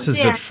 folks, this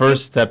is the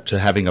first step to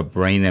having a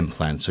brain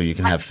implant, so you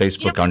can have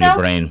Facebook on your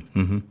brain.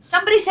 Mm-hmm.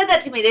 Somebody said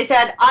that to me. They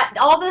said,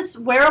 all this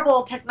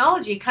wearable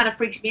technology kind of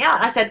freaks me out.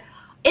 And I said,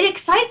 it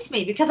excites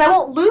me because I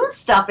won't lose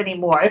stuff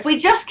anymore. If we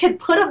just could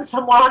put them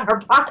somewhere on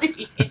our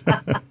body,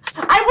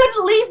 I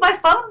wouldn't leave my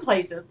phone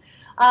places.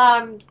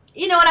 And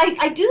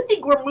I do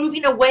think we're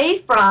moving away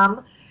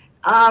from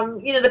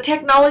the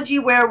technology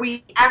where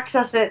we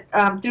access it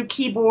through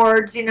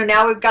keyboards.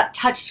 Now we've got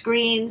touch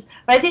screens.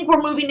 But I think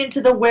we're moving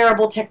into the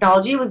wearable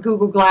technology with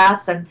Google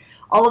Glass and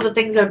all of the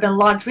things that have been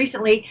launched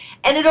recently.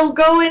 And it'll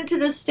go into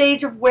this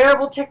stage of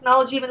wearable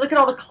technology. I mean, look at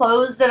all the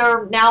clothes that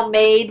are now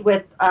made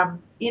with,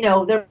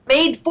 they're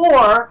made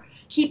for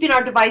keeping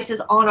our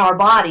devices on our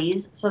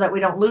bodies so that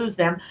we don't lose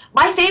them.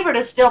 My favorite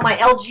is still my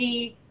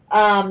LG,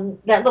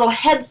 that little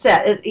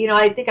headset. You know,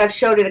 I think I've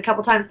showed it a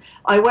couple times.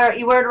 You wear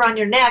it around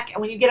your neck,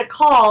 and when you get a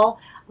call,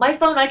 my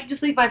phone, I can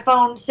just leave my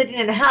phone sitting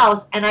in the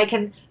house, and I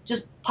can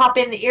just pop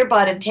in the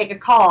earbud and take a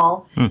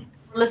call,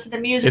 listen to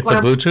music. It's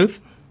a Bluetooth?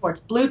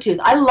 It's Bluetooth.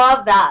 I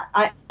love that.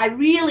 I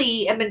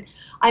really,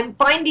 I'm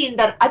finding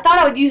that I thought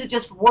I would use it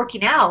just for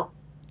working out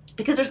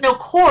because there's no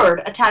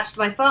cord attached to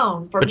my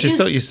phone for But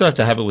music. you still have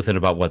to have it within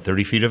about, what,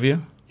 30 feet of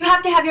you? You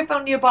have to have your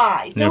phone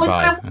nearby. So like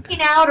Nearby, when I'm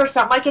working out or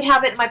something, I could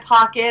have it in my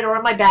pocket or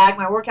in my bag,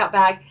 my workout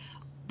bag.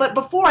 But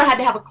before I had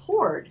to have a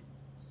cord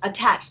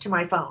attached to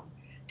my phone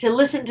to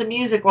listen to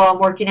music while I'm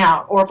working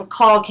out, or if a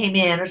call came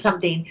in or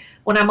something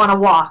when I'm on a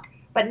walk.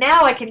 But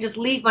now I can just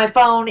leave my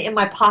phone in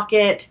my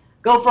pocket,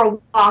 go for a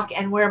walk,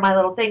 and wear my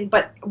little thing.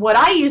 But what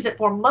I use it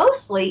for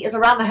mostly is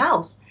around the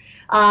house.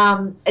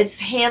 It's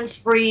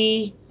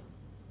hands-free,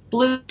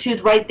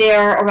 Bluetooth right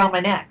there around my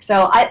neck.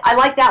 So I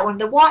like that one.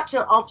 The watch,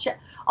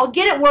 I'll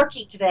get it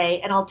working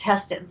today, and I'll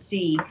test it and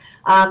see.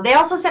 They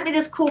also sent me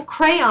this cool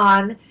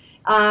crayon.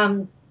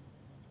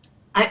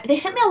 They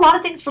sent me a lot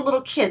of things for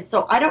little kids,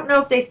 so I don't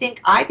know if they think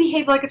I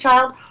behave like a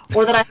child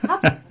or that I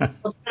have.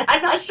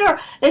 I'm not sure.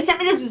 They sent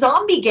me this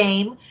zombie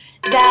game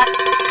that,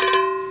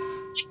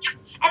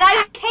 and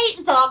I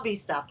hate zombie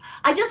stuff.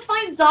 I just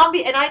find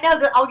zombie, and I know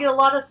that I'll get a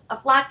lot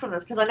of flack from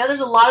this because I know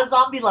there's a lot of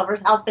zombie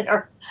lovers out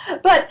there.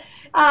 But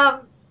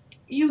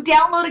you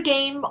download a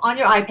game on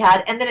your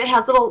iPad, and then it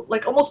has little,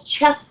 like almost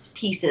chess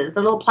pieces,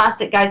 the little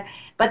plastic guys.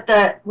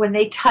 But when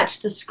they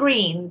touch the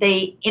screen,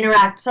 they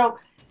interact. So,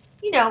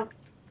 you know,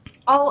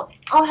 I'll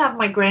have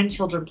my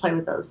grandchildren play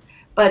with those.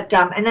 But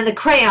and then the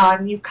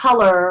crayon, you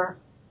color,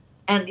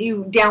 and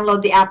you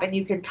download the app and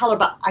you can color.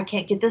 But I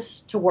can't get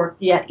this to work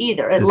yet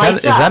either. It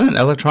lights up. Is that an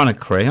electronic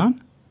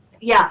crayon?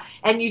 Yeah,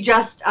 and you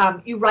just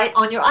you write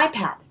on your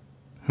iPad.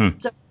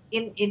 So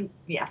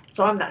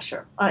so I'm not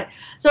sure. All right.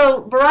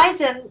 So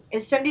Verizon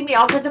is sending me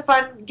all kinds of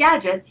fun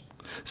gadgets.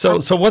 So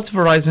what's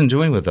Verizon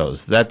doing with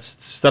those? That's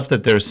stuff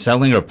that they're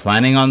selling or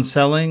planning on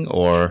selling,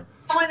 or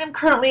Selling them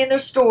currently in their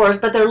stores,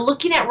 but they're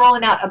looking at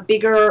rolling out a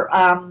bigger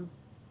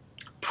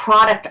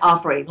product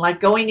offering, like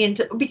going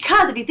into,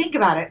 because if you think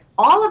about it,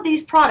 all of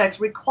these products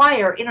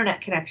require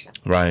internet connection.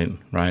 Right.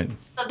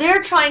 So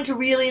they're trying to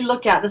really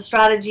look at the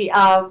strategy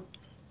of,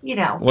 you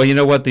know. Well, you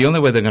know what? The only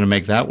way they're going to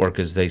make that work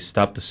is they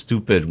stop the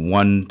stupid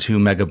 1, 2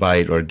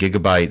 megabyte or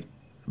gigabyte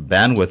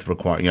bandwidth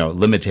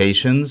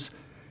limitations,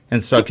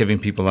 and start giving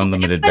people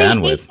unlimited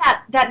bandwidth.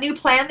 That new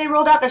plan they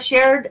rolled out, the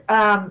shared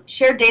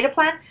data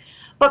plan.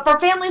 But for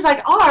families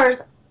like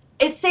ours,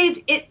 it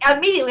saved it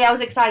immediately. I was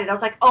excited. I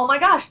was like, oh my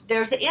gosh,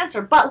 there's the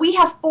answer. But we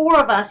have 4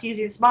 of us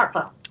using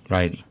smartphones.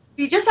 Right. If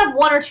you just have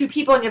 1 or 2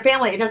 people in your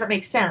family, it doesn't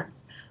make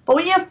sense. But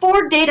when you have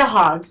 4 data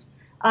hogs,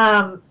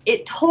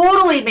 it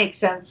totally makes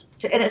sense,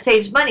 and it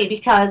saves money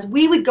because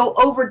we would go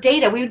over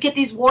data. We would get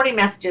these warning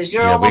messages.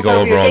 You're almost we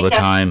go over your all data. the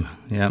time.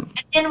 Yeah. And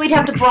then we'd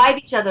have to bribe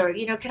each other.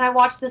 You know, can I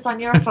watch this on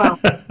your phone?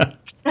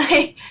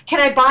 Can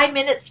I buy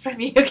minutes from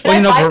you? We're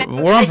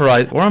on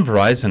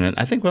Verizon, and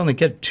I think we only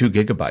get 2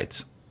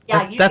 gigabytes.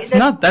 Yeah,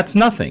 that's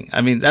nothing.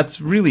 I mean,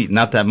 that's really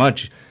not that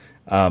much.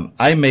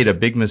 I made a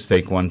big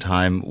mistake one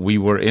time. We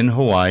were in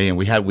Hawaii, and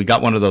we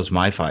got one of those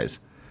MiFis.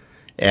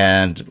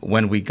 And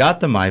when we got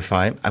the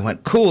MiFi, I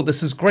went, cool,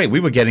 this is great. We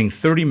were getting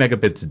 30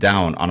 megabits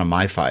down on a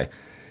MiFi.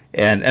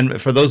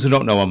 And for those who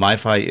don't know, a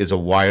MiFi is a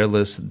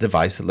wireless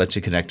device that lets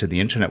you connect to the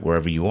internet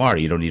wherever you are.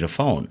 You don't need a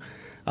phone.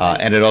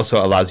 And it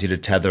also allows you to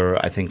tether,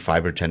 I think,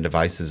 5 or 10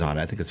 devices on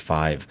it. I think it's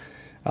 5.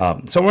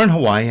 So we're in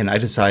Hawaii, and I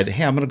decided,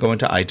 hey, I'm going to go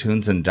into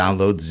iTunes and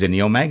download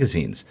Zinio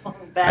magazines.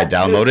 I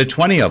downloaded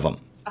 20 of them.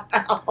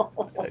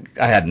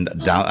 I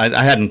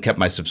hadn't kept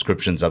my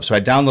subscriptions up, so I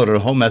downloaded a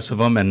whole mess of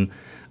them, and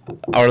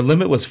our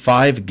limit was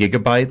 5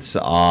 gigabytes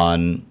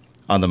on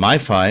the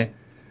MiFi.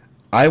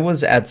 I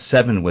was at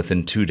 7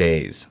 within 2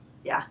 days.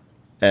 Yeah.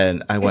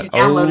 And I went,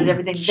 downloaded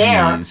everything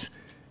there.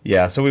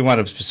 Yeah, so we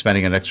wound up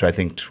spending an extra, I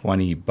think,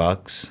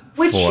 $20.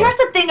 Which here's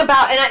the thing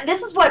about, and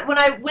this is what, when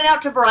I went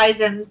out to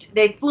Verizon,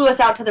 they flew us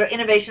out to their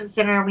innovation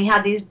center, and we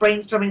had these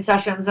brainstorming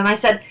sessions, and I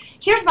said,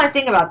 here's my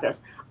thing about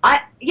this.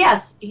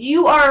 Yes,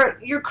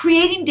 you're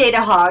creating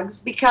data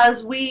hogs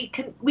because we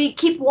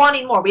keep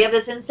wanting more. We have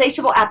this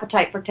insatiable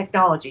appetite for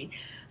technology.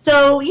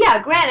 So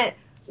yeah, granted,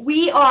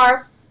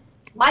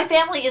 my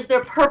family is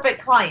their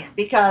perfect client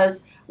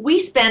because we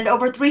spend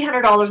over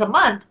 $300 a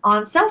month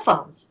on cell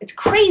phones. It's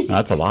crazy.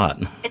 That's a lot.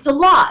 It's a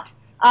lot.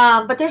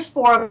 But there's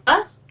 4 of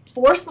us,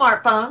 4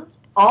 smartphones,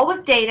 all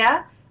with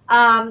data.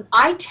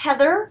 I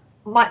tether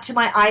to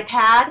my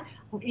iPad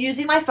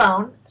using my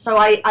phone. So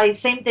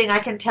same thing, I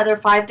can tether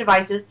 5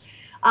 devices.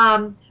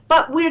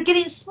 But we're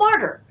getting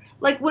smarter.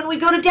 Like when we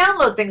go to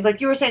download things,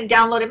 like you were saying,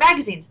 downloaded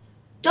magazines.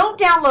 Don't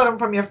download them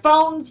from your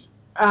phone's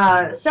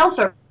cell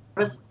service.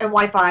 and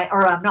Wi-Fi,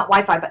 or not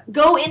Wi-Fi, but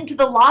go into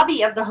the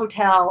lobby of the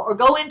hotel or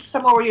go into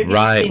somewhere where you're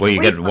Right, where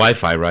you get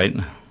Wi-Fi, right?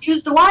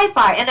 use the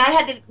Wi-Fi. And I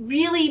had to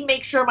really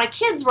make sure my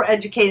kids were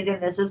educated in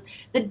this. Is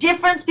the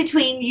difference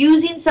between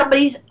using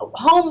somebody's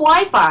home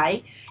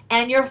Wi-Fi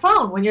and your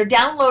phone. When you're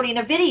downloading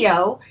a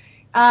video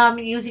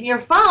using your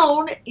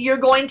phone, you're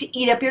going to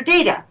eat up your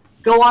data.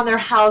 Go on their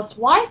house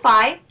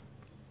Wi-Fi,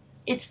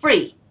 it's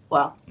free.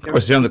 Well, of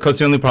course,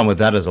 the only problem with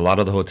that is a lot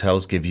of the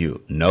hotels give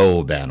you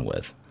no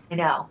bandwidth. I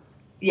know.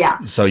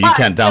 Yeah. So you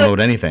can't download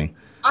anything.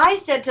 I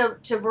said to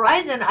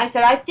Verizon, I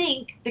said, I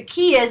think the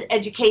key is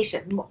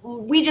education.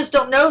 We just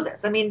don't know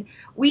this. I mean,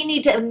 we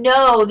need to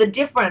know the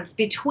difference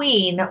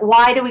between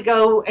why do we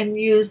go and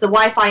use the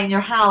Wi-Fi in your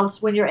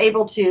house when you're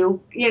able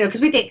to,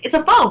 because we think it's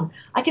a phone.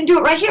 I can do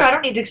it right here. I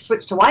don't need to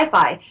switch to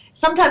Wi-Fi.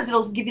 Sometimes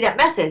it'll give you that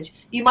message.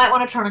 You might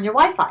want to turn on your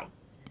Wi-Fi.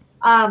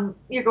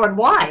 You're going,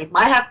 why?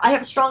 I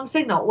have a strong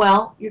signal.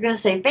 Well, you're going to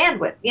save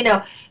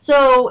bandwidth,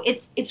 So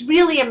it's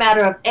really a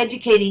matter of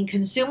educating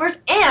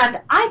consumers,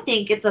 and I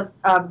think it's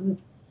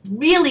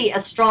really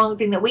a strong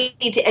thing that we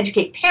need to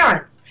educate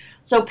parents,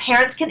 so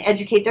parents can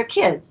educate their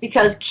kids,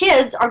 because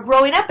kids are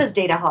growing up as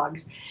data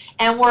hogs,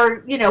 and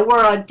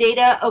we're a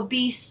data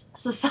obese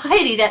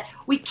society that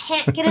we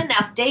can't get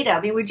enough data.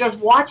 I mean, we're just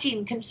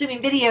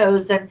consuming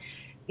videos,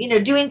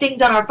 and doing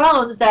things on our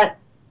phones that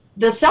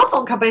the cell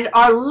phone companies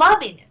are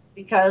loving it,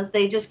 because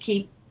they just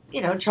keep,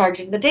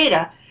 charging the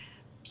data.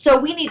 So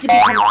we need to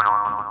become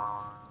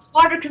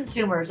smarter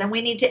consumers, and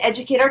we need to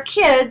educate our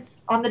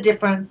kids on the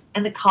difference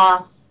and the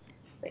costs,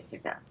 things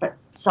like that. But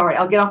sorry,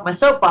 I'll get off my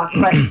soapbox,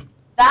 but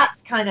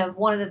that's kind of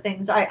one of the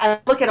things. I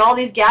look at all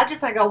these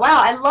gadgets, and I go,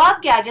 wow, I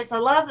love gadgets. I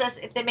love this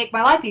if they make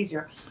my life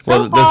easier.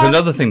 There's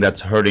another thing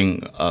that's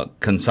hurting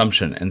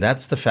consumption, and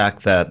that's the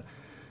fact that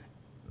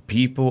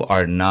people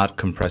are not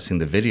compressing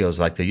the videos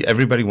like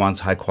everybody wants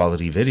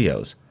high-quality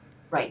videos.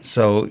 Right.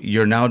 So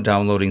you're now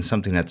downloading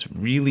something that's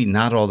really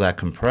not all that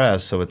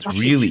compressed, so it's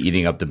really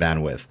eating up the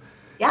bandwidth.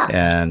 Yeah.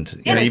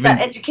 And it's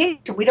that education.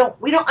 We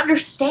don't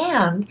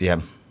understand.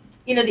 Yeah.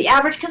 The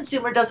average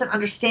consumer doesn't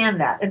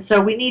understand that, and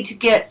so we need to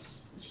get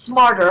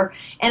smarter.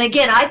 And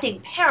again, I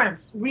think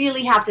parents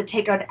really have to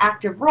take an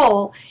active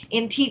role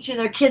in teaching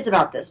their kids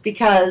about this,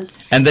 because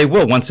and they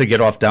will once they get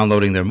off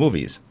downloading their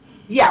movies.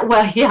 Yeah,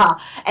 well, yeah.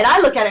 And I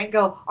look at it and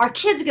go, our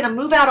kids are going to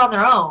move out on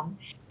their own,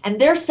 and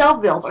their cell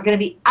bills are going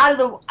to be out of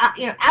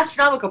the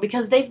astronomical,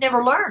 because they've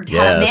never learned how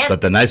to manage. Yes,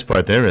 but the nice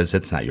part there is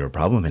it's not your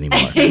problem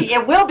anymore.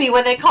 It will be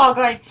when they call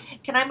going,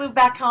 can I move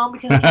back home?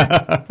 Because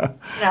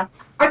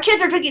our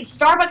kids are drinking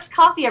Starbucks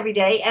coffee every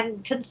day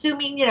and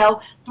consuming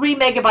 3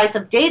 megabytes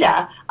of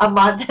data a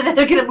month, and then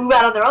they're going to move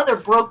out on their own. They're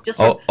broke just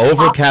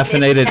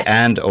over-caffeinated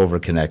and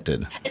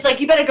over-connected. It's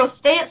like, you better go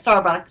stay at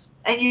Starbucks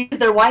and use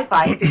their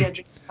Wi-Fi if you're going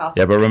to drink coffee.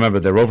 Yeah, but remember,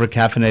 they're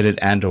over-caffeinated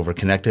and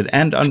over-connected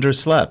and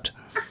underslept.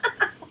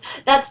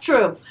 That's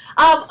true.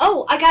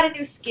 I got a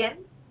new Skinit,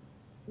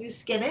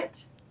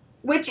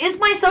 which is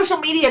my social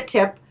media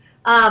tip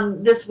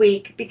this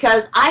week,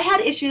 because I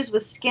had issues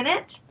with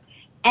Skinit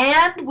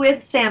and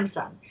with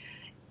Samsung.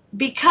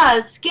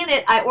 Because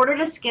Skinit, I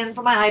ordered a skin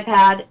for my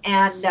iPad,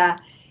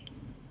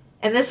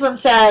 and this one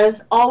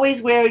says,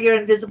 always wear your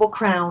invisible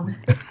crown.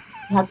 It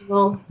has a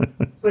little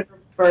Twitter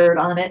bird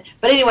on it.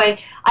 But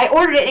anyway, I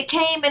ordered it, it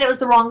came, and it was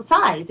the wrong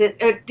size.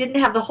 It didn't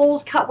have the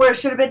holes cut where it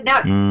should have been.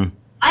 Now,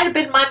 might have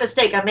been my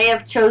mistake. I may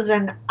have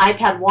chosen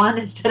iPad 1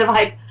 instead of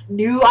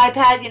new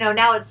iPad.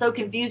 Now it's so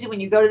confusing when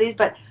you go to these,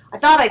 but I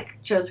thought I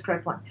chose the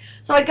correct one.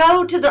 So I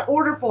go to the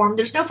order form.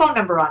 There's no phone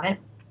number on it,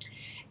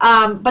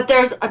 but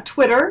there's a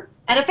Twitter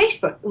and a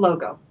Facebook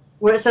logo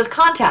where it says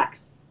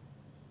contacts.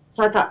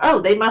 So I thought, oh,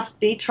 they must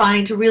be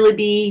trying to really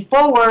be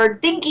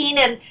forward thinking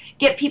and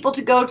get people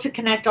to go to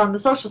connect on the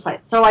social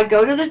sites. So I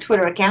go to their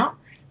Twitter account.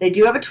 They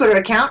do have a Twitter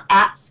account,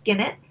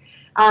 @Skinit.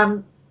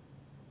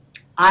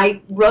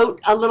 I wrote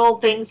a little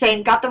thing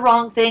saying, got the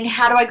wrong thing.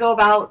 How do I go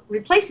about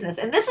replacing this?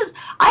 And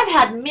I've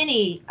had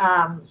many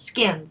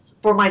skins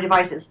for my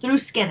devices through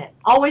Skinit.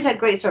 Always had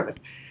great service.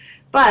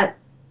 But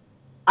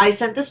I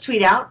sent this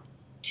tweet out.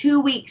 2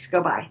 weeks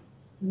go by.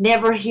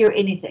 Never hear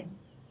anything.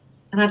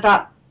 And I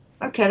thought,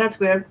 okay, that's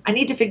weird. I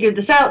need to figure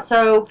this out.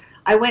 So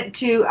I went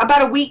to,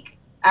 about a week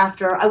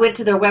after, I went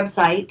to their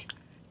website.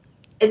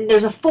 And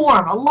there's a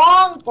form, a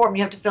long form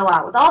you have to fill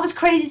out with all this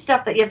crazy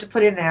stuff that you have to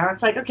put in there.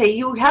 It's like, okay,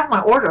 you have my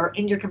order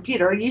in your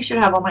computer. You should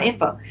have all my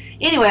info.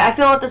 Anyway, I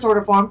fill out this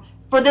order form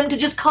for them to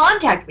just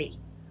contact me.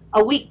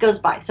 A week goes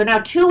by. So now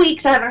 2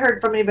 weeks I haven't heard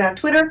from anybody on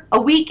Twitter.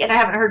 A week and I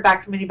haven't heard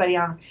back from anybody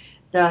on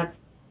the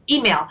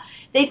email.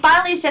 They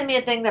finally send me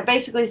a thing that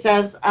basically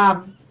says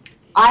I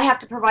have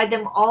to provide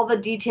them all the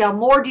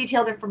more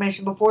detailed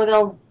information before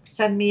they'll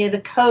send me the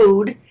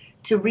code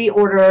to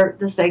reorder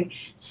this thing.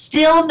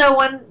 Still no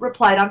one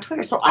replied on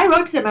Twitter. So I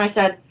wrote to them and I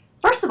said,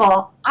 first of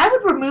all, I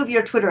would remove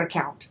your Twitter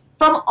account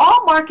from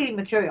all marketing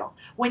material.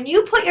 When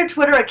you put your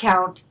Twitter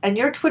account and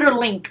your Twitter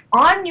link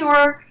on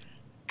your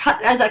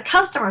as a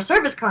customer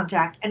service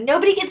contact and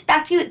nobody gets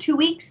back to you in 2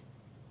 weeks,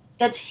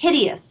 that's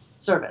hideous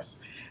service.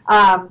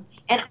 And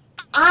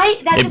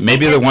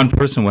maybe the one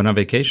person went on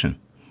vacation.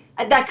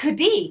 That could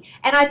be.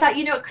 And I thought,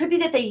 it could be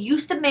that they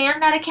used to man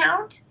that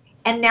account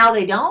and now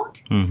they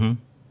don't. Mm-hmm.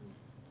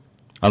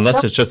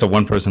 Unless So, it's just a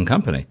one-person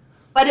company.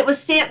 but it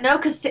was Sam. No,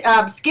 because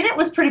Skinnett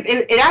was pretty.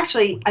 It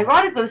actually,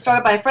 ironically, was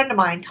started by a friend of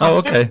mine, Tom. Oh,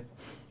 okay.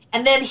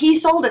 And then he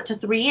sold it to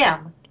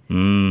 3M.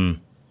 Mm.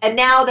 And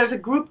now there's a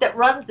group that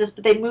runs this,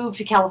 but they moved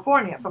to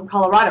California from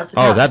Colorado. So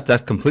Oh,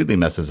 that completely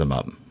messes them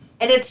up.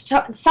 And it's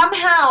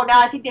somehow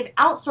now I think they've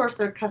outsourced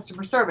their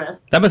customer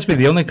service. That must be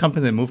the only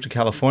company that moved to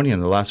California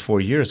in the last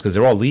 4 years because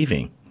they're all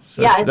leaving.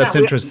 So Yeah, that's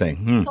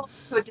interesting.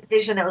 To a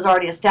division that was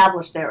already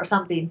established there or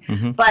something.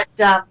 Mm-hmm. But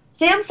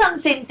Samsung,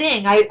 same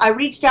thing. I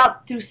reached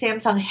out through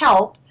Samsung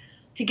Help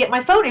to get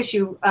my phone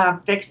issue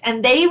fixed,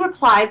 and they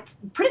replied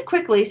pretty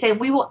quickly saying,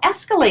 we will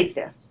escalate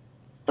this.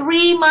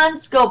 3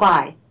 months go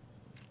by.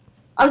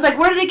 I was like,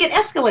 where did it get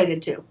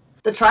escalated to?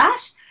 The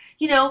trash?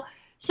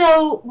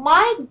 So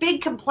my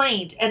big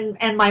complaint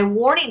and my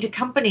warning to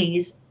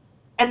companies,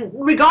 and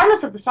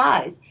regardless of the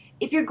size,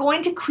 if you're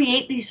going to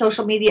create these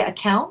social media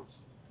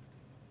accounts,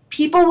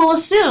 people will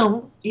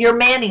assume you're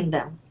manning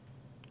them.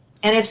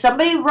 And if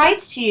somebody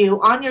writes to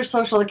you on your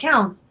social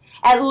accounts,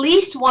 at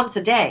least once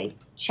a day,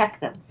 check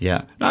them.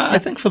 Yeah. I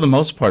think for the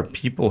most part,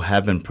 people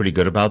have been pretty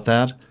good about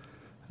that.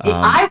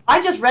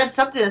 I just read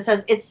something that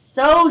says it's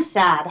so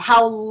sad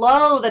how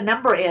low the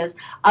number is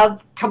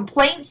of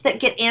complaints that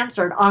get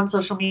answered on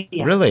social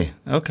media. Really?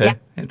 Okay. Yeah,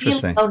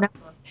 Interesting. Really low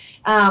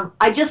number.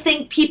 I just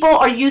think people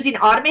are using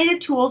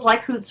automated tools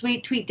like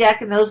Hootsuite,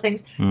 TweetDeck, and those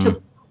things to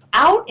put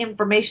out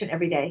information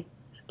every day,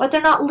 but they're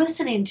not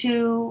listening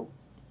to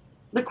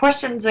the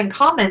questions and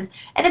comments.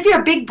 And if you're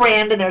a big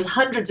brand and there's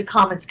hundreds of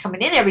comments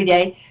coming in every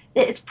day,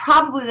 it's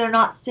probably they're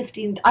not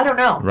sifting. I don't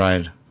know.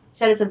 Right.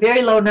 Said it's a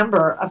very low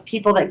number of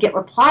people that get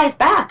replies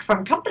back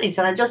from companies,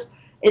 and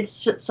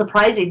it's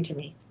surprising to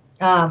me.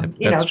 So true.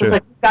 it's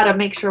like we've got to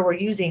make sure we're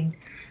using.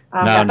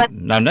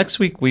 Now next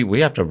week we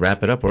have to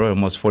wrap it up. We're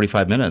almost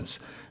 45 minutes.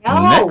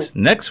 No.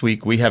 Next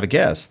week we have a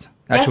guest.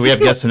 Actually, Yes, we have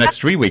guests the next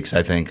 3 weeks,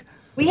 I think.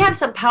 We have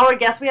some power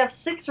guests. We have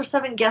 6 or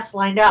 7 guests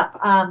lined up.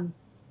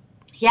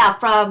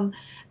 From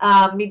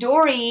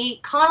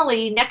Midori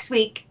Connolly next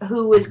week,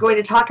 who is going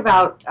to talk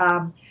about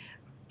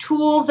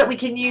tools that we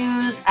can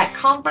use at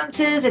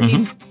conferences if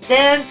you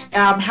present,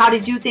 how to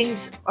do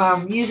things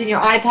using your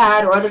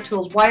iPad or other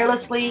tools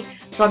wirelessly.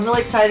 So I'm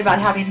really excited about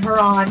having her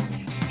on.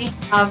 We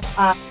have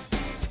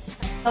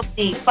so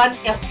many fun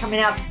guests coming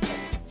out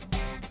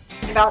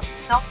about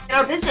in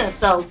our business.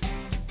 So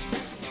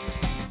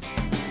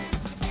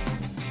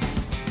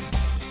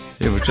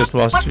See, we just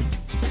lost you.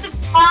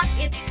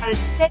 in the United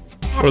States.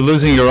 We're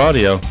losing your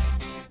audio.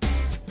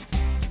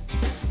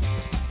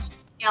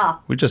 Yeah.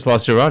 We just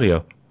lost your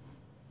audio.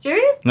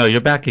 Serious? No,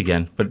 you're back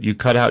again, but you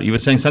cut out. You were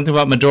saying something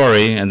about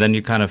Midori, and then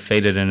you kind of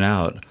faded in and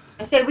out.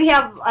 I said we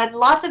have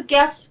lots of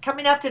guests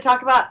coming up to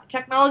talk about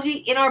technology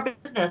in our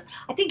business.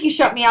 I think you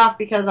shut me off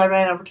because I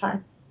ran over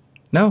time.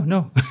 No. We'd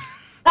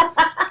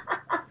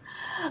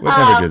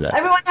never do that.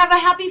 Everyone have a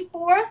happy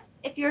 4th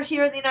if you're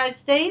here in the United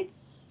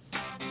States.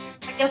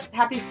 I guess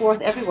happy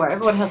 4th everywhere.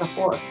 Everyone has a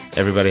 4th.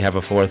 Everybody have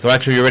a 4th. Well,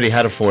 actually, you already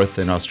had a 4th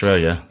in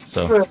Australia,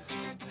 so True.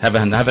 have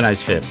a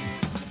nice 5th.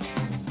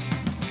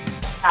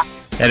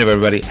 Anyway,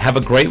 everybody, have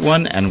a great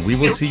one, and we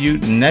will see you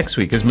next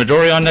week. Is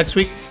Midori on next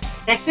week?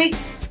 Next week?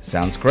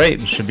 Sounds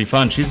great. Should be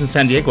fun. She's in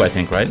San Diego, I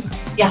think, right?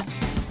 Yeah.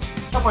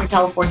 Somewhere in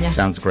California.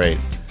 Sounds great.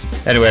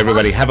 Anyway,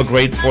 everybody, have a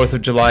great 4th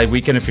of July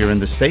weekend if you're in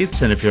the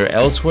States, and if you're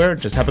elsewhere,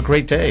 just have a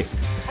great day.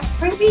 Have a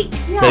great week.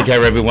 Yeah. Take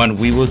care, everyone.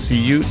 We will see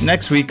you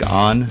next week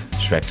on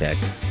SchreckTeck.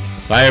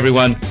 Bye,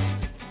 everyone.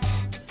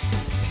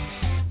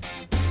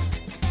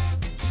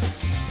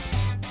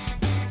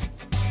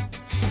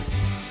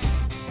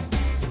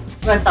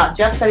 That's what I thought.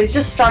 Jeff said he's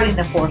just starting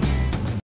the 4th.